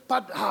said,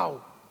 but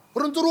how?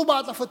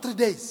 For 3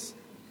 days.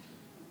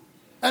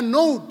 And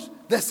note,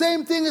 the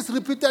same thing is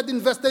repeated in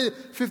verse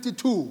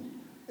 52.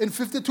 In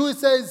 52 it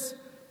says,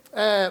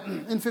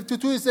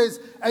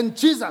 and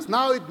Jesus,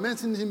 now it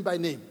mentions him by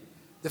name.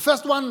 The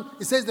first one,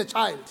 it says the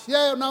child.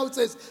 Here now it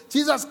says,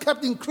 Jesus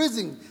kept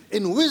increasing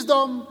in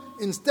wisdom,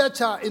 in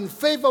stature, in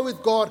favor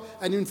with God,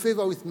 and in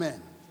favor with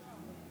men.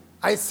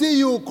 I see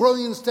you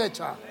growing in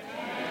stature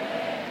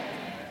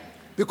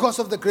because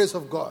of the grace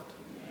of God.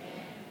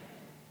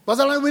 But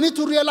we need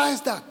to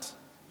realize that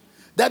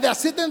there are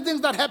certain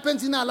things that happen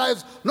in our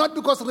lives, not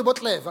because we were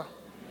clever,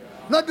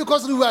 not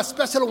because we were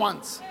special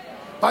ones,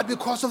 but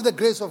because of the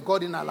grace of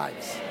God in our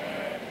lives.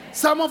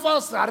 Some of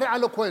us are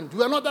eloquent.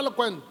 We are not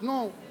eloquent.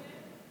 No.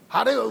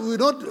 We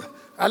don't.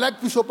 I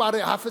like Bishop Are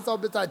half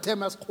a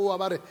time as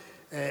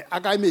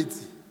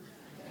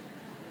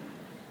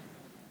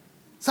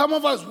some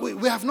of us,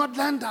 we have not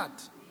learned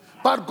that.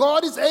 But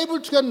God is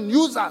able to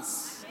use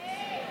us.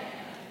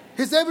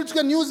 He's able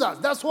to use us.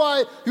 That's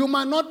why you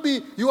might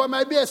be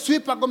a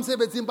sweeper,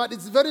 but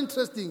it's very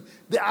interesting.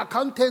 The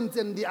accountants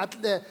and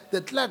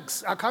the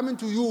clerks are coming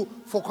to you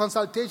for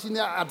consultation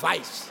and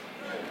advice.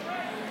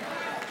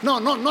 No,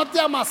 not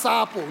their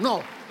masapo.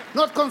 No,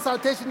 not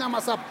consultation and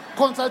masapo.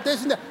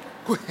 Consultation.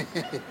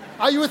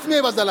 Are you with me,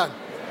 Bazalan?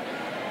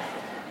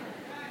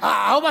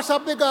 How much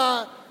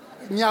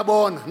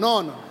nyabon?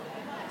 No.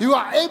 You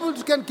are able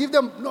to give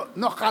them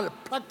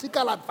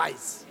practical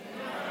advice.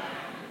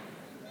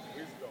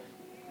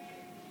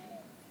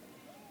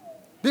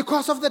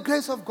 Because of the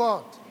grace of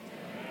God.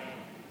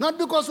 Not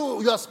because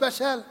you are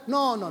special.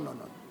 No.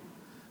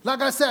 Like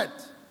I said,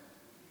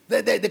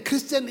 the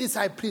Christian is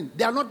Cyprian.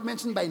 They are not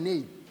mentioned by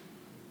name.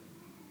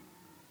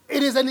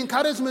 It is an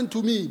encouragement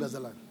to me,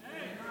 Bazalan.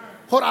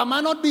 For I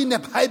might not be in the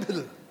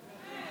Bible,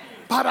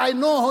 but I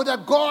know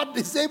that God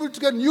is able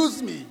to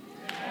use me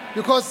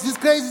because his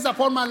grace is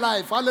upon my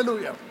life.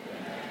 Hallelujah.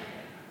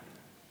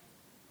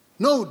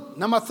 Note,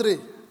 number 3,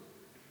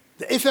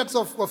 the effects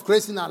of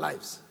grace in our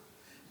lives.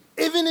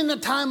 Even in a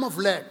time of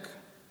lack,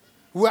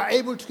 we are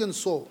able to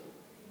sow.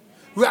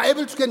 We are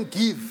able to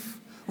give.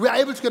 We are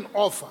able to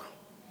offer.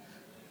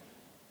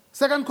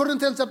 2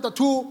 Corinthians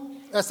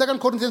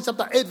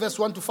chapter 8, verse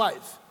 1 to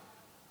 5.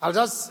 I'll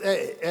just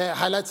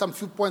highlight some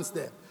few points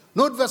there.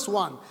 Note verse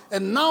 1.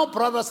 And now,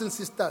 brothers and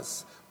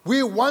sisters,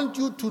 we want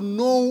you to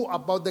know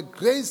about the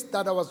grace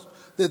that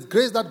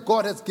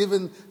God has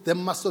given the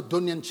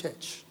Macedonian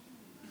church.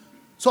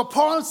 So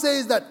Paul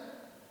says that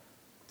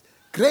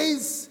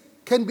grace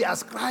can be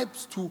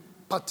ascribed to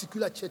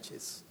particular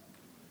churches.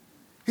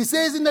 He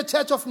says in the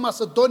church of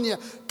Macedonia,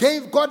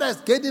 God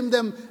has given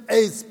them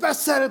a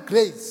special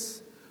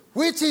grace,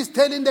 which he's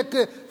telling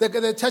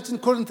the church in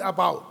Corinth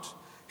about.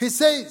 He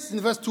says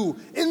in verse 2,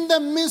 in the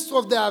midst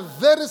of their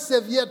very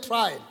severe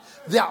trial,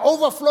 their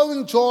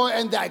overflowing joy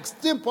and their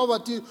extreme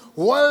poverty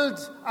welled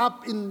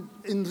up in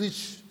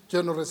rich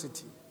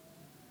generosity.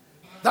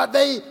 That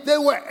they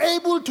were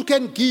able to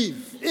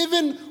give,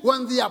 even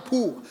when they are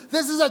poor.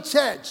 This is a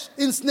church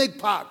in Snake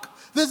Park.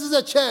 This is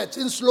a church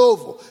in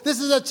Slovo. This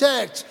is a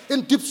church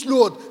in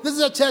Diepsloot. This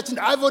is a church in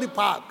Ivory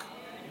Park.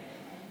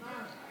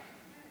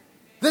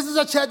 This is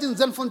a church in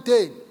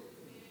Zenfontein.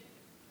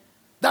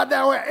 That they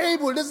were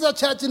able, this is a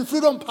church in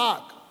Freedom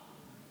Park.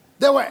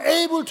 They were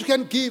able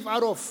to give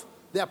out of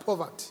their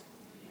poverty.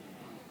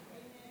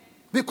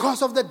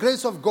 Because of the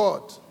grace of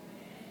God.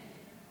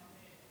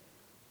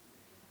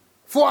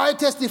 For I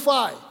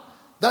testify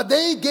that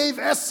they gave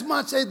as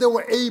much as they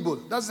were able.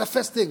 That's the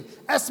first thing.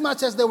 As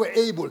much as they were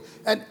able.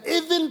 And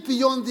even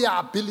beyond their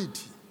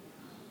ability.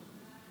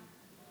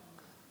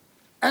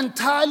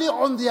 Entirely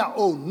on their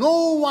own.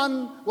 No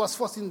one was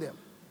forcing them.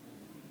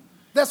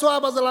 That's why,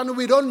 Bazalani,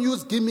 we don't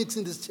use gimmicks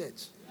in this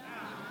church.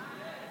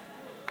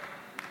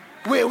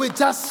 We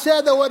just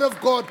share the word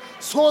of God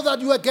so that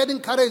you are getting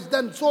courage.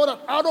 Then so that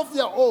out of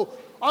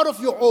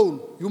your own,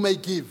 you may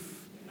give.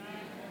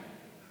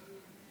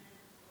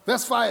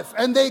 Verse 5,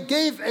 and they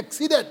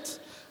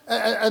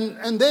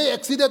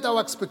exceeded our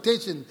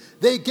expectation.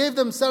 They gave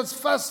themselves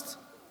first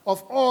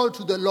of all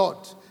to the Lord,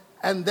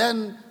 and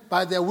then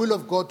by the will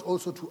of God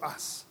also to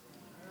us.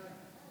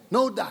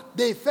 Note that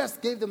they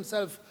first gave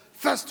themselves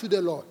first to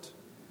the Lord.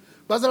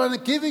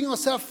 But giving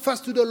yourself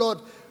first to the Lord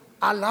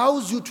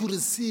allows you to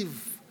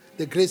receive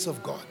the grace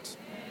of God.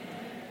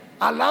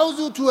 Allows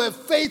you to have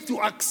faith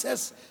to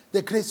access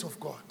the grace of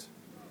God.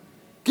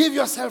 Give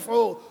yourself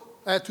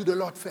to the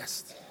Lord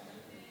first.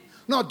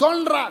 No,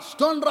 don't rush.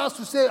 Don't rush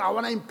to say, I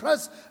want to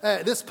impress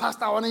this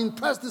pastor, I want to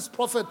impress this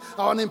prophet,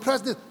 I want to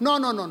impress this.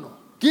 No.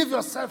 Give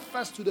yourself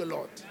first to the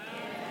Lord.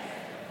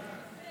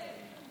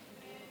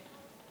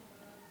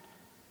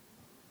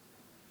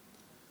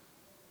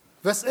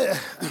 Verse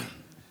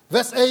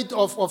 8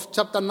 of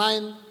chapter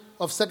 9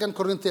 of 2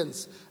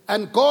 Corinthians.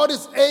 And God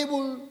is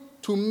able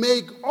to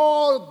make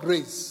all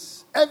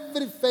grace,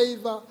 every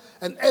favor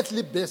and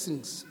earthly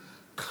blessings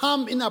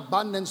come in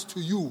abundance to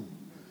you.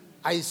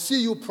 I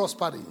see you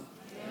prospering.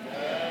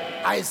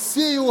 Amen. I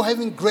see you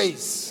having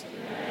grace.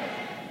 Amen.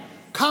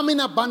 Come in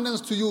abundance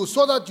to you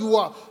so that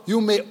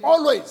you may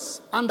always,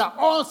 under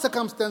all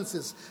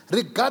circumstances,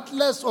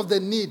 regardless of the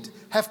need,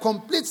 have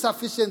complete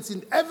sufficiency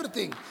in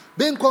everything,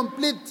 being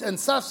complete and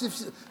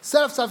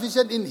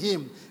self-sufficient in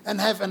Him, and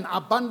have an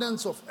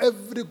abundance of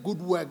every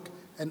good work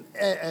and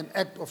an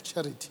act of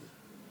charity.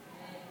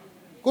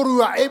 Because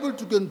we are able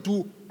to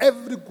do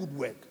every good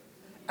work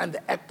and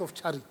the act of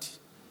charity.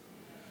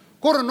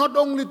 Because not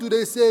only do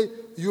they say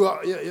you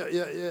are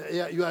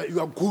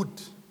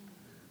good,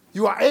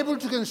 you are able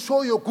to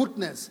show your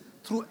goodness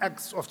through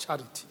acts of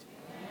charity.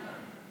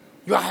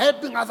 You are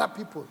helping other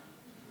people.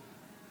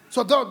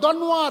 So don't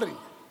worry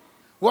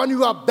when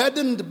you are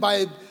burdened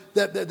by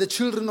the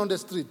children on the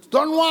street.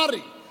 Don't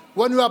worry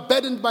when you are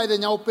burdened by the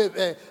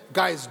Nyaupe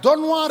guys.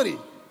 Don't worry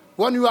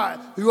when you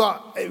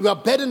are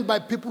burdened by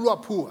people who are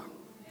poor.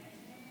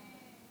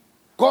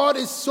 God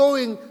is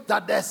showing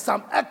that there's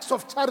some acts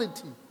of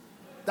charity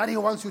that He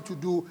wants you to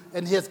do,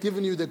 and He has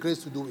given you the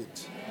grace to do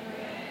it.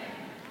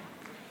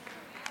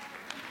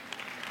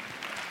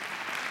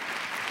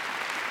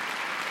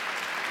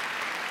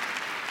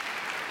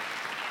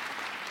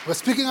 We're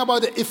speaking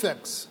about the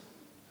effects,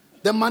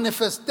 the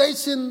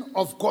manifestation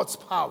of God's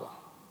power.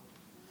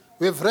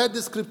 We've read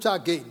the scripture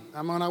again.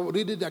 I'm going to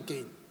read it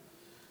again.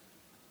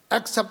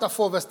 Acts chapter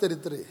 4, verse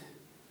 33.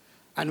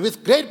 And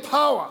with great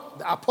power,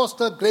 the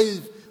apostle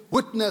gave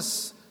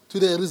witness to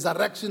the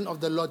resurrection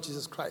of the Lord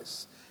Jesus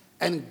Christ.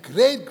 And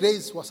great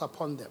grace was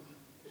upon them.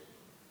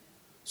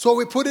 So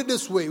we put it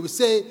this way. We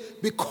say,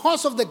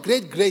 because of the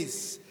great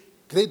grace,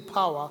 great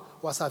power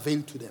was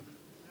availed to them.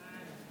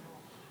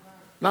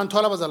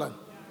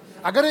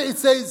 Again, it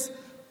says,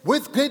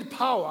 with great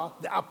power,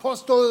 the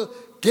apostle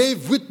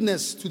gave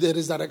witness to the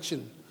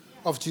resurrection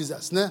of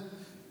Jesus.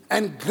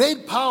 And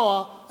great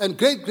power and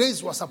great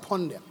grace was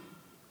upon them.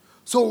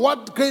 So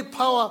what great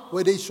power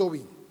were they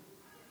showing?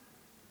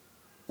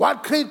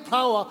 What great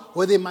power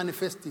were they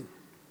manifesting?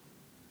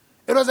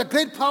 It was a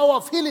great power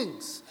of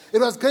healings. It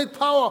was great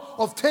power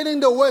of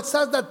telling the word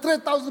such that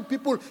 3,000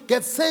 people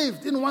get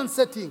saved in one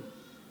setting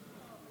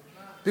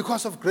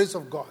because of grace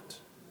of God.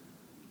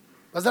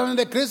 But then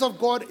the grace of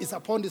God is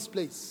upon this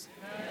place.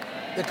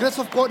 The grace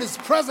of God is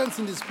present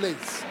in this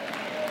place.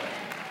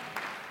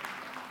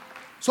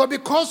 So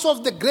because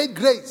of the great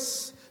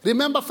grace,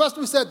 remember first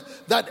we said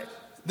that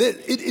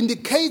it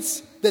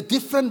indicates the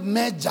different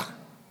measure,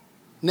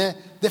 the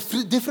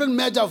different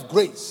measure of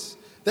grace.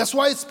 That's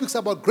why it speaks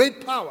about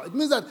great power. It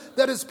means that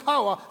there is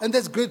power and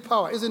there's great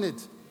power, isn't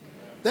it?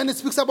 Then it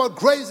speaks about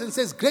grace and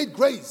says great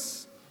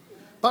grace.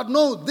 But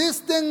no, these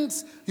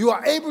things, you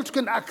are able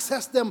to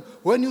access them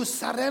when you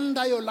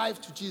surrender your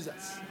life to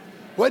Jesus.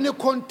 When you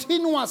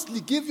continuously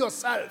give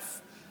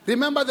yourself.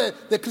 Remember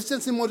the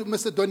Christians in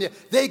Macedonia,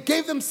 they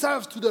gave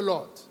themselves to the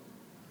Lord.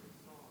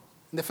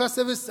 In the first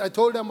service, I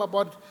told them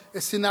about a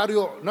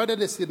scenario, not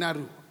a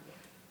scenario,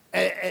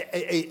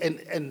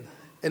 and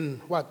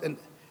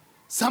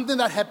something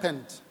that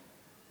happened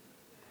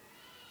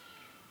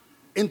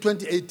in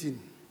 2018.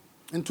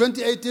 In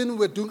 2018, we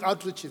were doing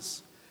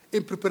outreaches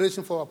in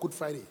preparation for our Good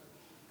Friday.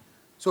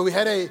 So we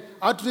had an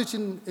outreach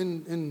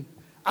in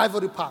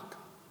Ivory Park.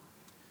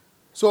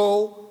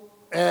 So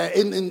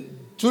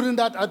during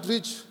that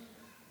outreach,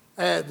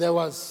 there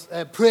was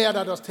a prayer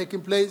that was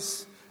taking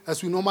place,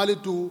 as we normally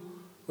do.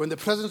 When the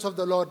presence of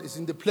the Lord is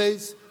in the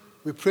place,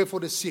 we pray for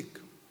the sick.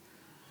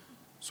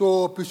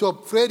 So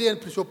Bishop Freddy and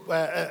Bishop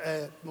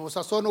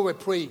Mosasono were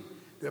praying.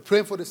 They were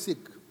praying for the sick.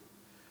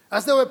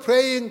 As they were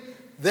praying,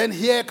 then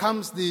here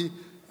comes the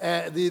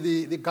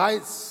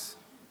guys,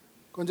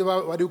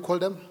 what do you call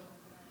them?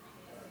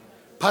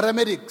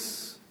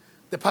 Paramedics.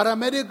 The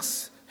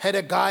paramedics had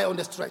a guy on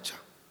the stretcher.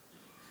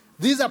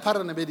 These are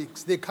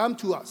paramedics. They come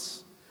to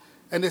us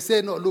and they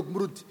say, no, look,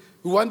 Murut,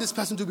 we want this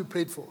person to be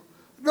prayed for.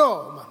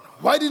 No, man,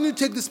 why didn't you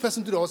take this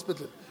person to the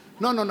hospital?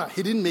 No,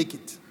 he didn't make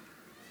it.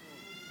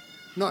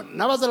 No,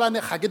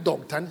 nabazalane ga ke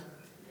doctor.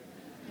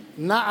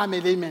 Na I'm a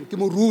layman, ke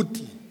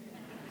moruti.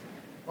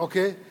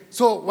 Okay?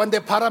 So when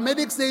the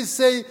paramedics, they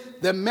say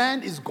the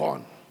man is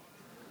gone,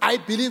 I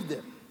believe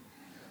them.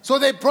 So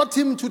they brought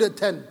him to the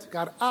tent.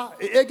 A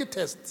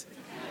test.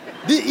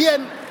 The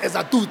Ian is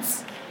a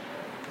tooth.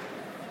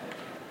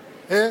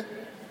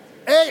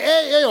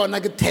 On a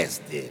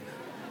test.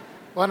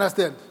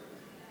 Understand?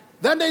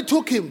 Then they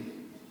took him.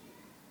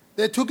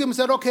 They took him and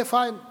said, okay,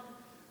 fine.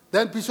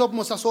 Then Bishop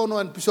Mosasono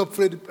and Bishop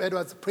Fred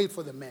Edwards prayed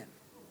for the man.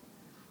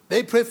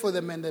 They prayed for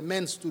the man. The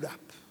man stood up.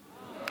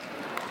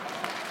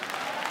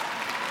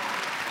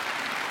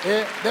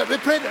 We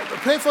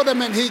prayed for the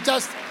man.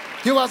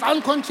 He was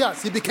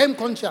unconscious. He became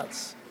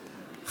conscious.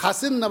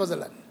 Hassan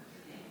Nabazalan.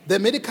 The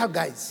medical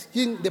guys,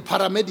 the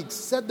paramedics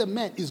said the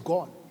man is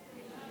gone.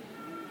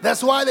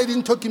 That's why they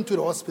didn't take him to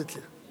the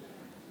hospital.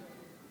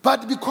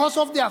 But because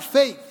of their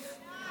faith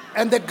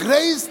and the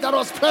grace that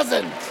was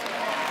present,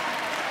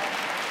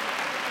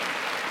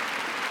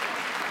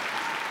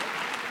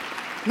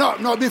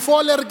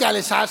 before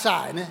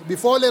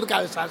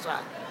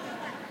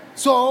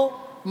So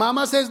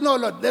Mama says, no,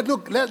 Lord,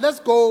 let's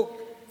go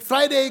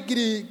Friday,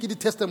 get the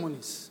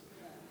testimonies.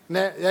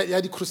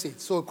 The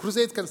crusades. So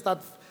crusades can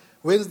start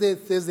Wednesday,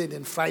 Thursday,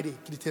 and Friday,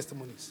 get the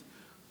testimonies.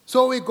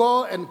 So we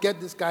go and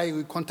get this guy.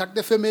 We contact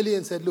the family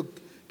and said,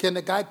 look, can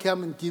the guy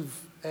come and give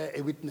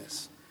a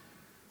witness?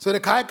 So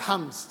the guy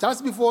comes.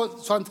 Just before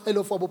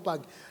Swantelo for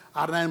Bopag,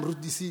 Arnhem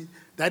Rudisi,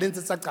 that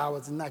didn't say I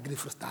was in Agri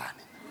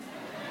Frustani.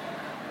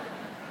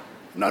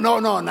 No,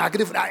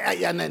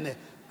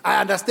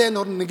 I understand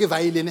or give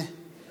Ailine.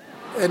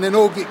 And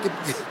no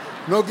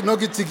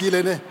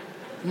Gitigilene,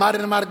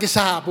 Marin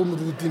Margisha,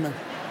 Bumrudiman.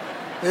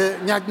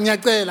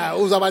 Nyakela,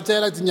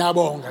 Uzabachela,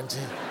 Nyabong, and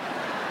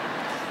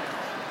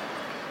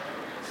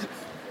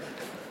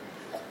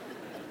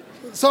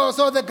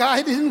So the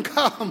guy didn't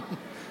come.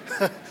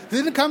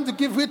 Didn't come to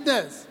give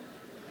witness.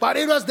 But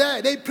it was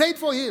there. They prayed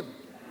for him.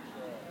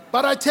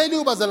 But I tell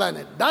you,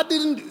 Bazalane, that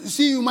didn't,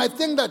 see, you might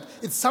think that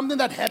it's something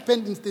that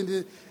happened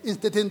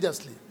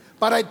instantaneously.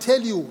 But I tell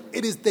you,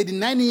 it is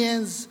 39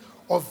 years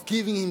of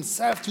giving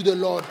himself to the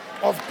Lord,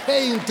 of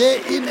praying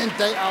day in and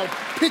day out,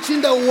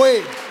 preaching the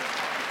word.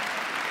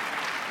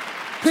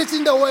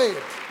 Preaching the word.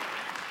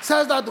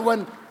 Says that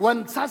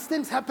when such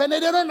things happen, they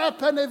don't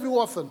happen every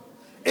often.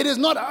 It is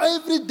not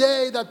every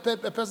day that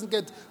a person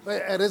gets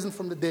risen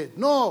from the dead.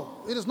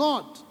 No, it is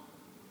not.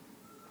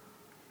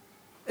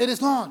 It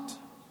is not.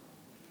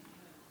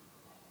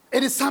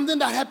 It is something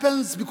that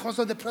happens because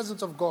of the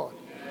presence of God.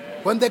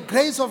 When the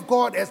grace of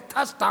God has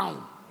touched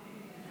down,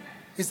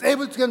 He's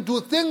able to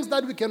do things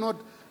that we cannot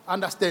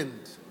understand.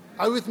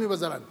 Are you with me,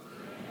 Bazaran?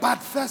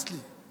 But firstly,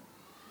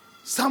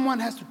 someone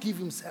has to give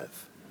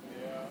himself.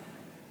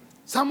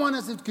 Someone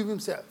has to give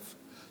himself.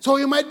 So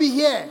you might be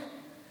here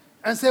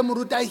and say,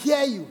 Murut, I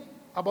hear you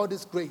about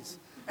this grace.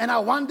 And I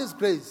want this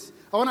grace.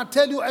 I want to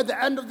tell you at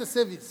the end of the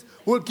service,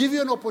 we'll give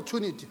you an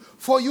opportunity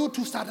for you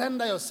to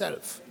surrender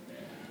yourself.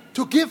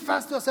 To give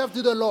first yourself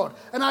to the Lord.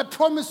 And I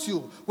promise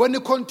you, when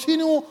you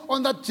continue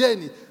on that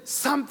journey,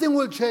 something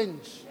will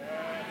change.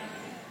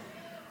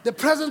 The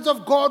presence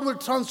of God will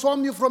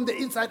transform you from the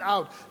inside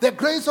out. The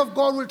grace of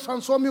God will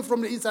transform you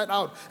from the inside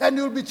out. And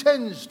you'll be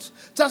changed.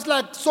 Just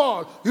like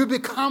Saul, you'll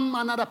become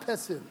another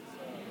person.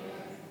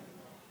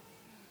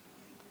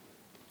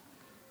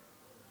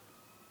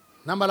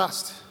 Number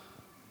last,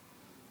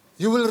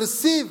 you will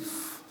receive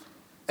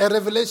a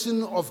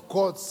revelation of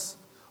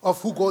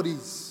who God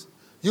is.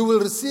 You will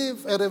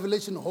receive a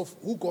revelation of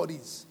who God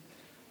is,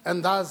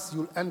 and thus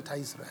you'll enter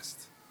His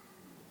rest.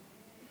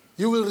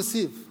 You will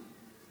receive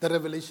the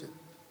revelation.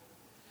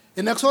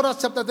 In Exodus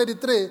chapter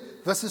 33,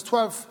 verses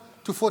 12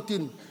 to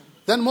 14,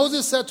 then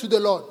Moses said to the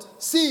Lord,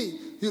 see,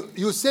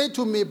 you say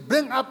to me,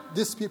 bring up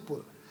these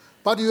people,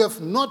 but you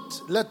have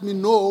not let me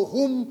know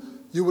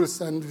whom you will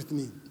send with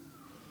me.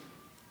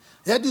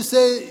 Yet you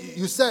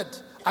said,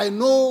 I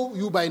know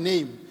you by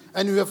name,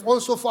 and you have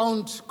also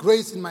found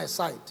grace in my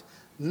sight.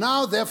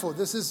 Now, therefore,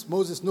 this is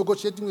Moses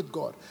negotiating with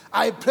God.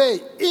 I pray,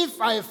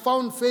 if I have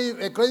found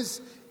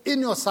grace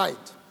in your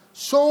sight,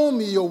 show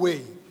me your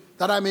way,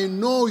 that I may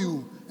know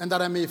you and that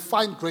I may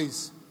find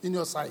grace in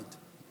your sight.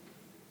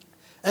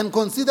 And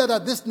consider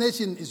that this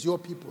nation is your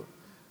people.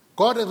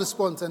 God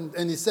responds,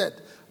 and He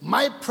said,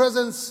 my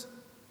presence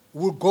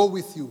will go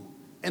with you,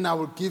 and I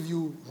will give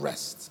you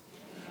rest.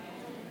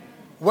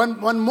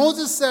 When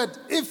Moses said,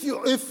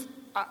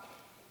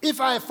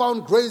 if I have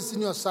found grace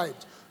in your sight,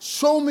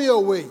 show me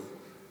your way,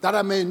 that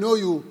I may know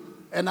you,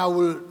 and I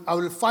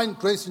will find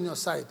grace in your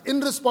sight. In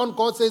response,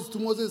 God says to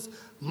Moses,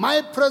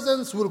 my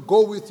presence will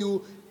go with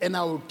you, and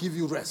I will give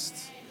you rest.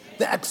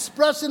 The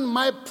expression,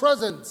 my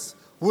presence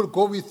will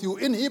go with you,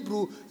 in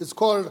Hebrew, it's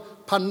called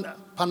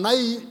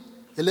panai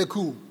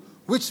eleku,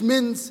 which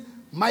means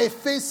my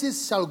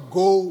faces shall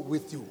go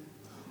with you.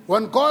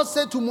 When God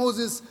said to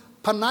Moses,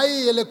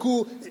 panai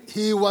eleku,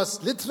 He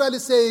was literally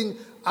saying,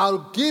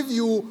 I'll give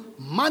you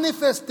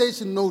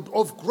manifestation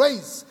of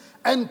grace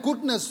and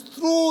goodness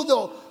through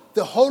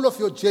the whole of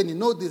your journey.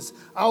 Know this.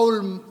 I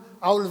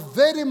will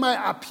vary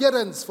my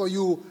appearance for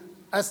you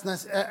as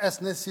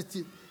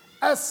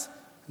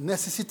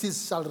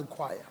necessities shall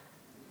require.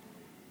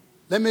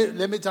 Let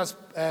me just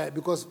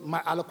because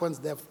my eloquence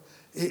there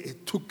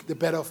it took the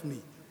better of me.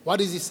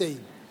 What is He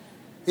saying?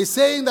 He's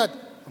saying that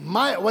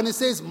when He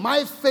says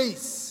my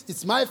face,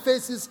 it's my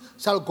faces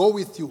shall go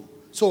with you.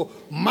 So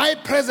my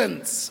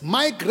presence,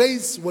 my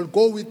grace will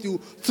go with you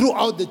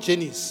throughout the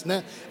journeys.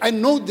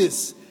 And know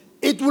this,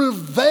 it will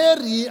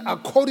vary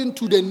according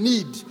to the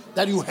need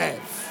that you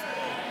have.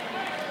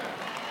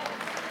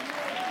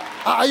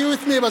 Are you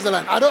with me,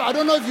 Bazalan? I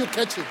don't know if you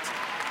catch it.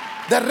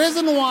 The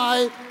reason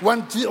why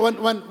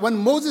when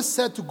Moses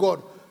said to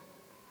God,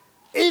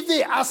 If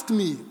they ask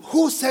me,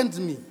 who sent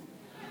me?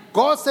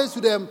 God says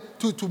to them,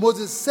 to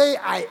Moses, say,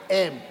 I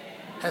am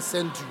has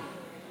sent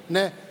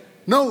you.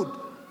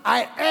 No,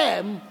 I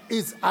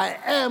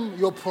am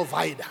your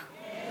provider.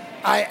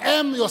 I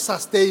am your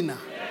sustainer.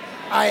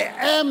 I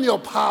am your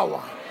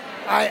power.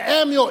 I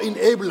am your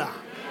enabler.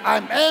 I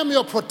am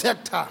your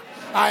protector.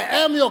 I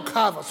am your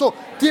cover. So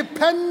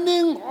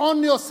depending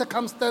on your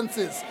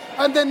circumstances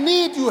and the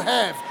need you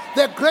have,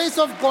 the grace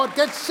of God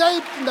gets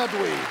shaped in that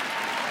way.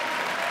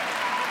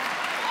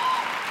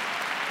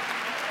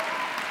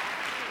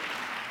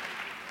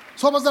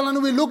 So,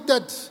 Bazalani, we looked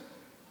at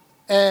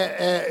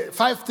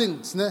 5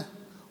 things.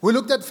 We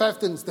looked at 5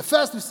 things. The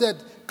first, we said,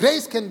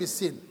 grace can be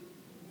seen.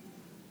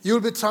 You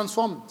will be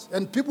transformed,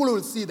 and people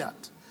will see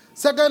that.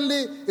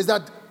 Secondly, is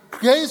that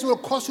grace will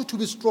cause you to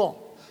be strong.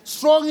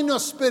 Strong in your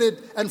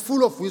spirit and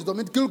full of wisdom.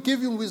 It will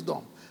give you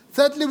wisdom.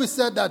 Thirdly, we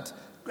said that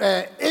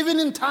even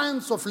in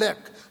times of lack,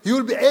 you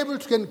will be able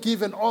to can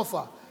give and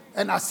offer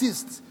and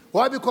assist.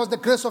 Why? Because the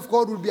grace of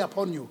God will be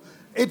upon you.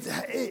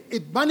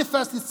 It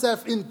manifests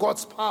itself in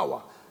God's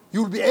power.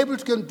 You will be able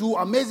to can do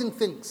amazing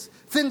things.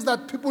 Things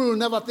that people will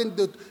never think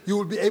that you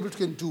will be able to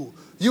can do.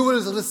 You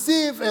will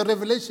receive a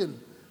revelation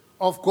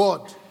of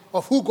God,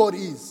 of who God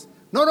is.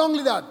 Not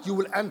only that, you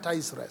will enter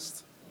his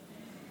rest.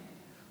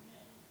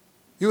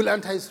 You will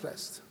enter his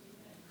rest.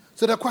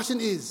 So the question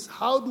is,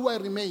 how do I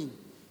remain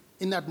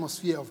in the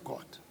atmosphere of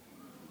God?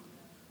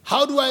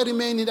 How do I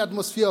remain in the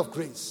atmosphere of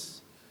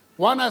grace?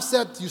 One, I've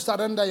said, you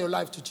surrender your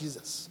life to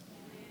Jesus.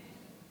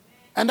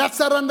 And that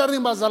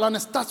surrendering, Bazalane,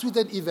 starts with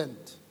an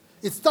event.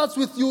 It starts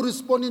with you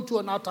responding to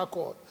an altar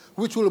call,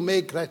 which we'll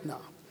make right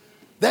now.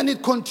 Then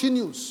it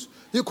continues.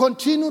 You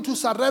continue to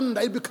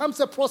surrender. It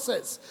becomes a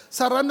process,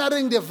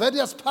 surrendering the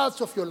various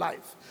parts of your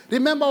life.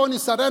 Remember when you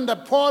surrender,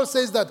 Paul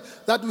says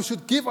that we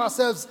should give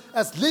ourselves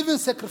as living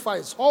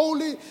sacrifice,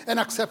 holy and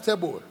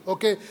acceptable,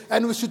 okay?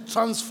 And we should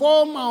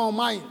transform our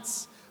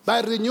minds by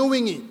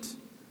renewing it.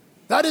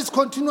 That is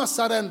continuous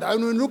surrender.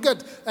 And when we look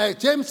at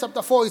James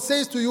chapter 4, it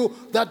says to you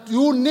that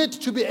you need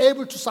to be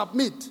able to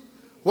submit.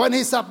 When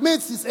he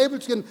submits, he's able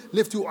to can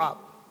lift you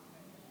up.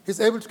 He's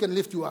able to can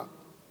lift you up.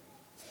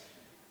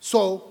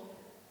 So,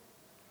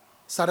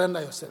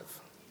 surrender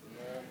yourself.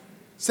 Amen.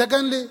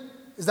 Secondly,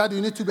 is that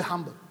you need to be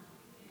humble.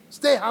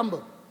 Stay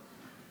humble.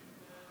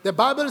 The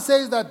Bible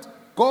says that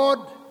God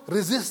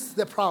resists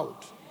the proud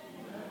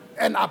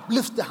and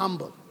uplifts the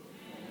humble.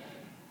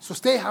 So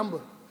stay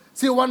humble.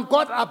 See, when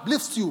God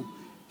uplifts you,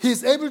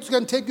 he's able to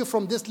can take you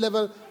from this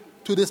level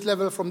to this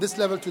level, from this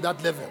level to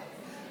that level.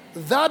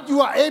 That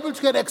you are able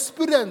to get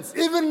experience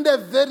even the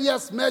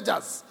various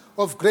measures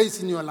of grace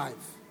in your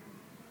life.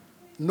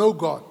 Know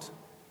God.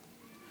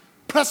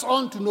 Press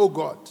on to know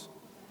God.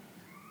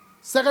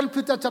 2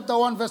 Peter chapter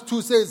 1 verse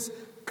 2 says,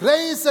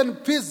 grace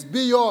and peace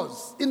be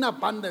yours in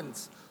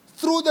abundance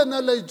through the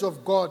knowledge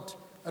of God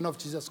and of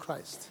Jesus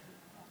Christ.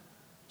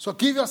 So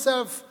give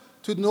yourself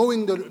to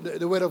knowing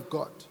the word of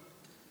God.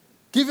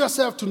 Give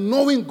yourself to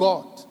knowing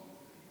God.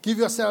 Give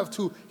yourself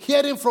to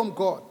hearing from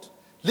God,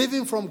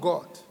 living from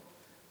God.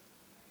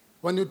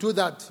 When you do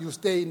that, you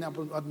stay in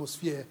the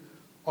atmosphere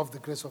of the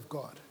grace of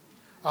God.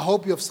 I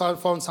hope you have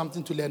found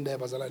something to learn there,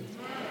 Bazalani.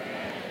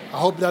 I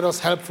hope that was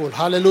helpful.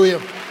 Hallelujah.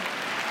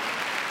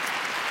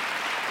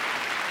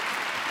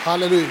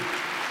 Hallelujah.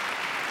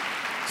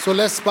 So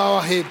let's bow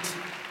our head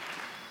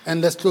and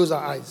let's close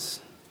our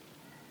eyes.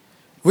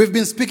 We've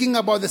been speaking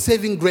about the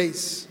saving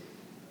grace.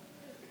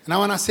 And I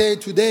want to say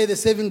today the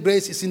saving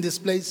grace is in this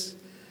place.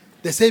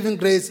 The saving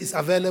grace is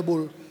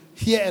available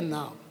here and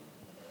now.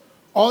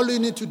 All you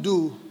need to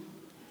do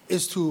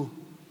is to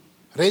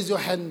raise your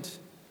hand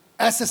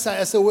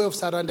as a way of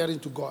surrendering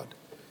to God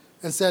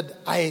and said,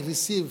 I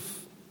receive.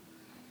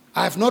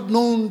 I have not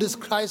known this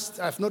Christ.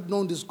 I have not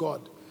known this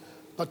God.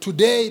 But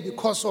today,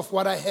 because of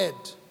what I heard,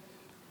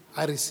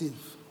 I receive.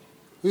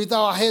 With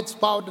our heads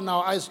bowed and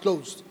our eyes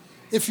closed.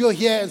 If you're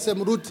here and say,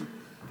 Muruti,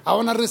 I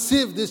want to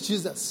receive this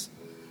Jesus.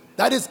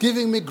 That is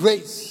giving me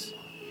grace.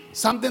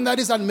 Something that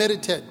is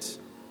unmerited.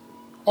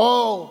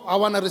 Oh, I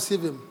want to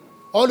receive him.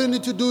 All you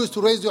need to do is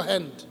to raise your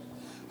hand.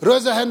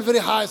 Raise your hand very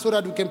high so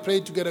that we can pray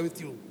together with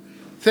you.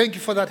 Thank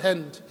you for that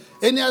hand.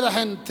 Any other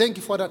hand, thank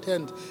you for that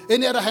hand.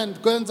 Any other hand,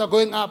 hands are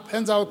going up,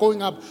 hands are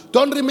going up.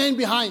 Don't remain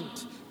behind.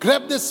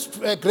 Grab this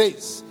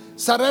grace.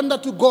 Surrender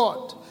to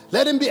God.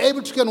 Let him be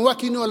able to can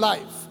work in your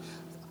life.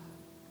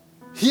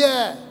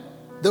 Hear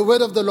the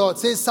word of the Lord.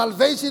 Says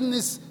salvation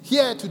is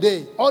here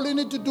today. All you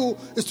need to do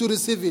is to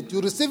receive it.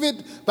 You receive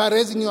it by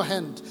raising your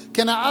hand.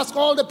 Can I ask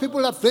all the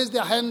people that raised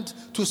their hand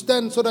to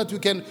stand so that we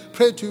can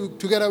pray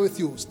together with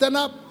you? Stand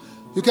up.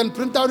 You can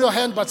print out your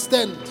hand, but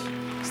stand.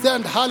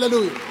 Stand.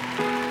 Hallelujah.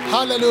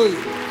 Hallelujah.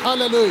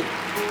 Hallelujah.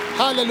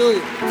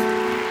 Hallelujah.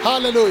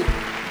 Hallelujah.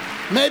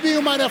 Maybe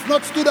you might have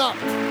not stood up.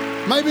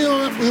 Maybe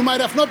you might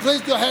have not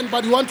raised your hand,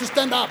 but you want to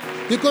stand up.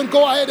 You can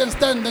go ahead and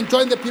stand and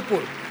join the people.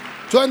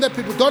 Join the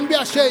people. Don't be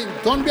ashamed.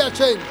 Don't be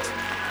ashamed.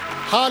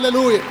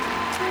 Hallelujah.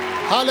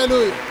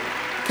 Hallelujah.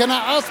 Can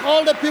I ask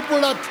all the people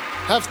that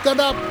have stood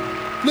up,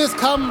 please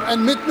come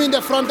and meet me in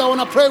the front. I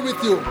want to pray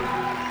with you.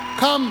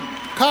 Come,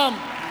 come.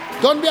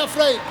 Don't be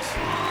afraid.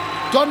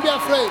 Don't be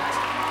afraid.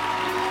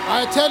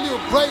 I tell you,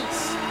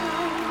 praise.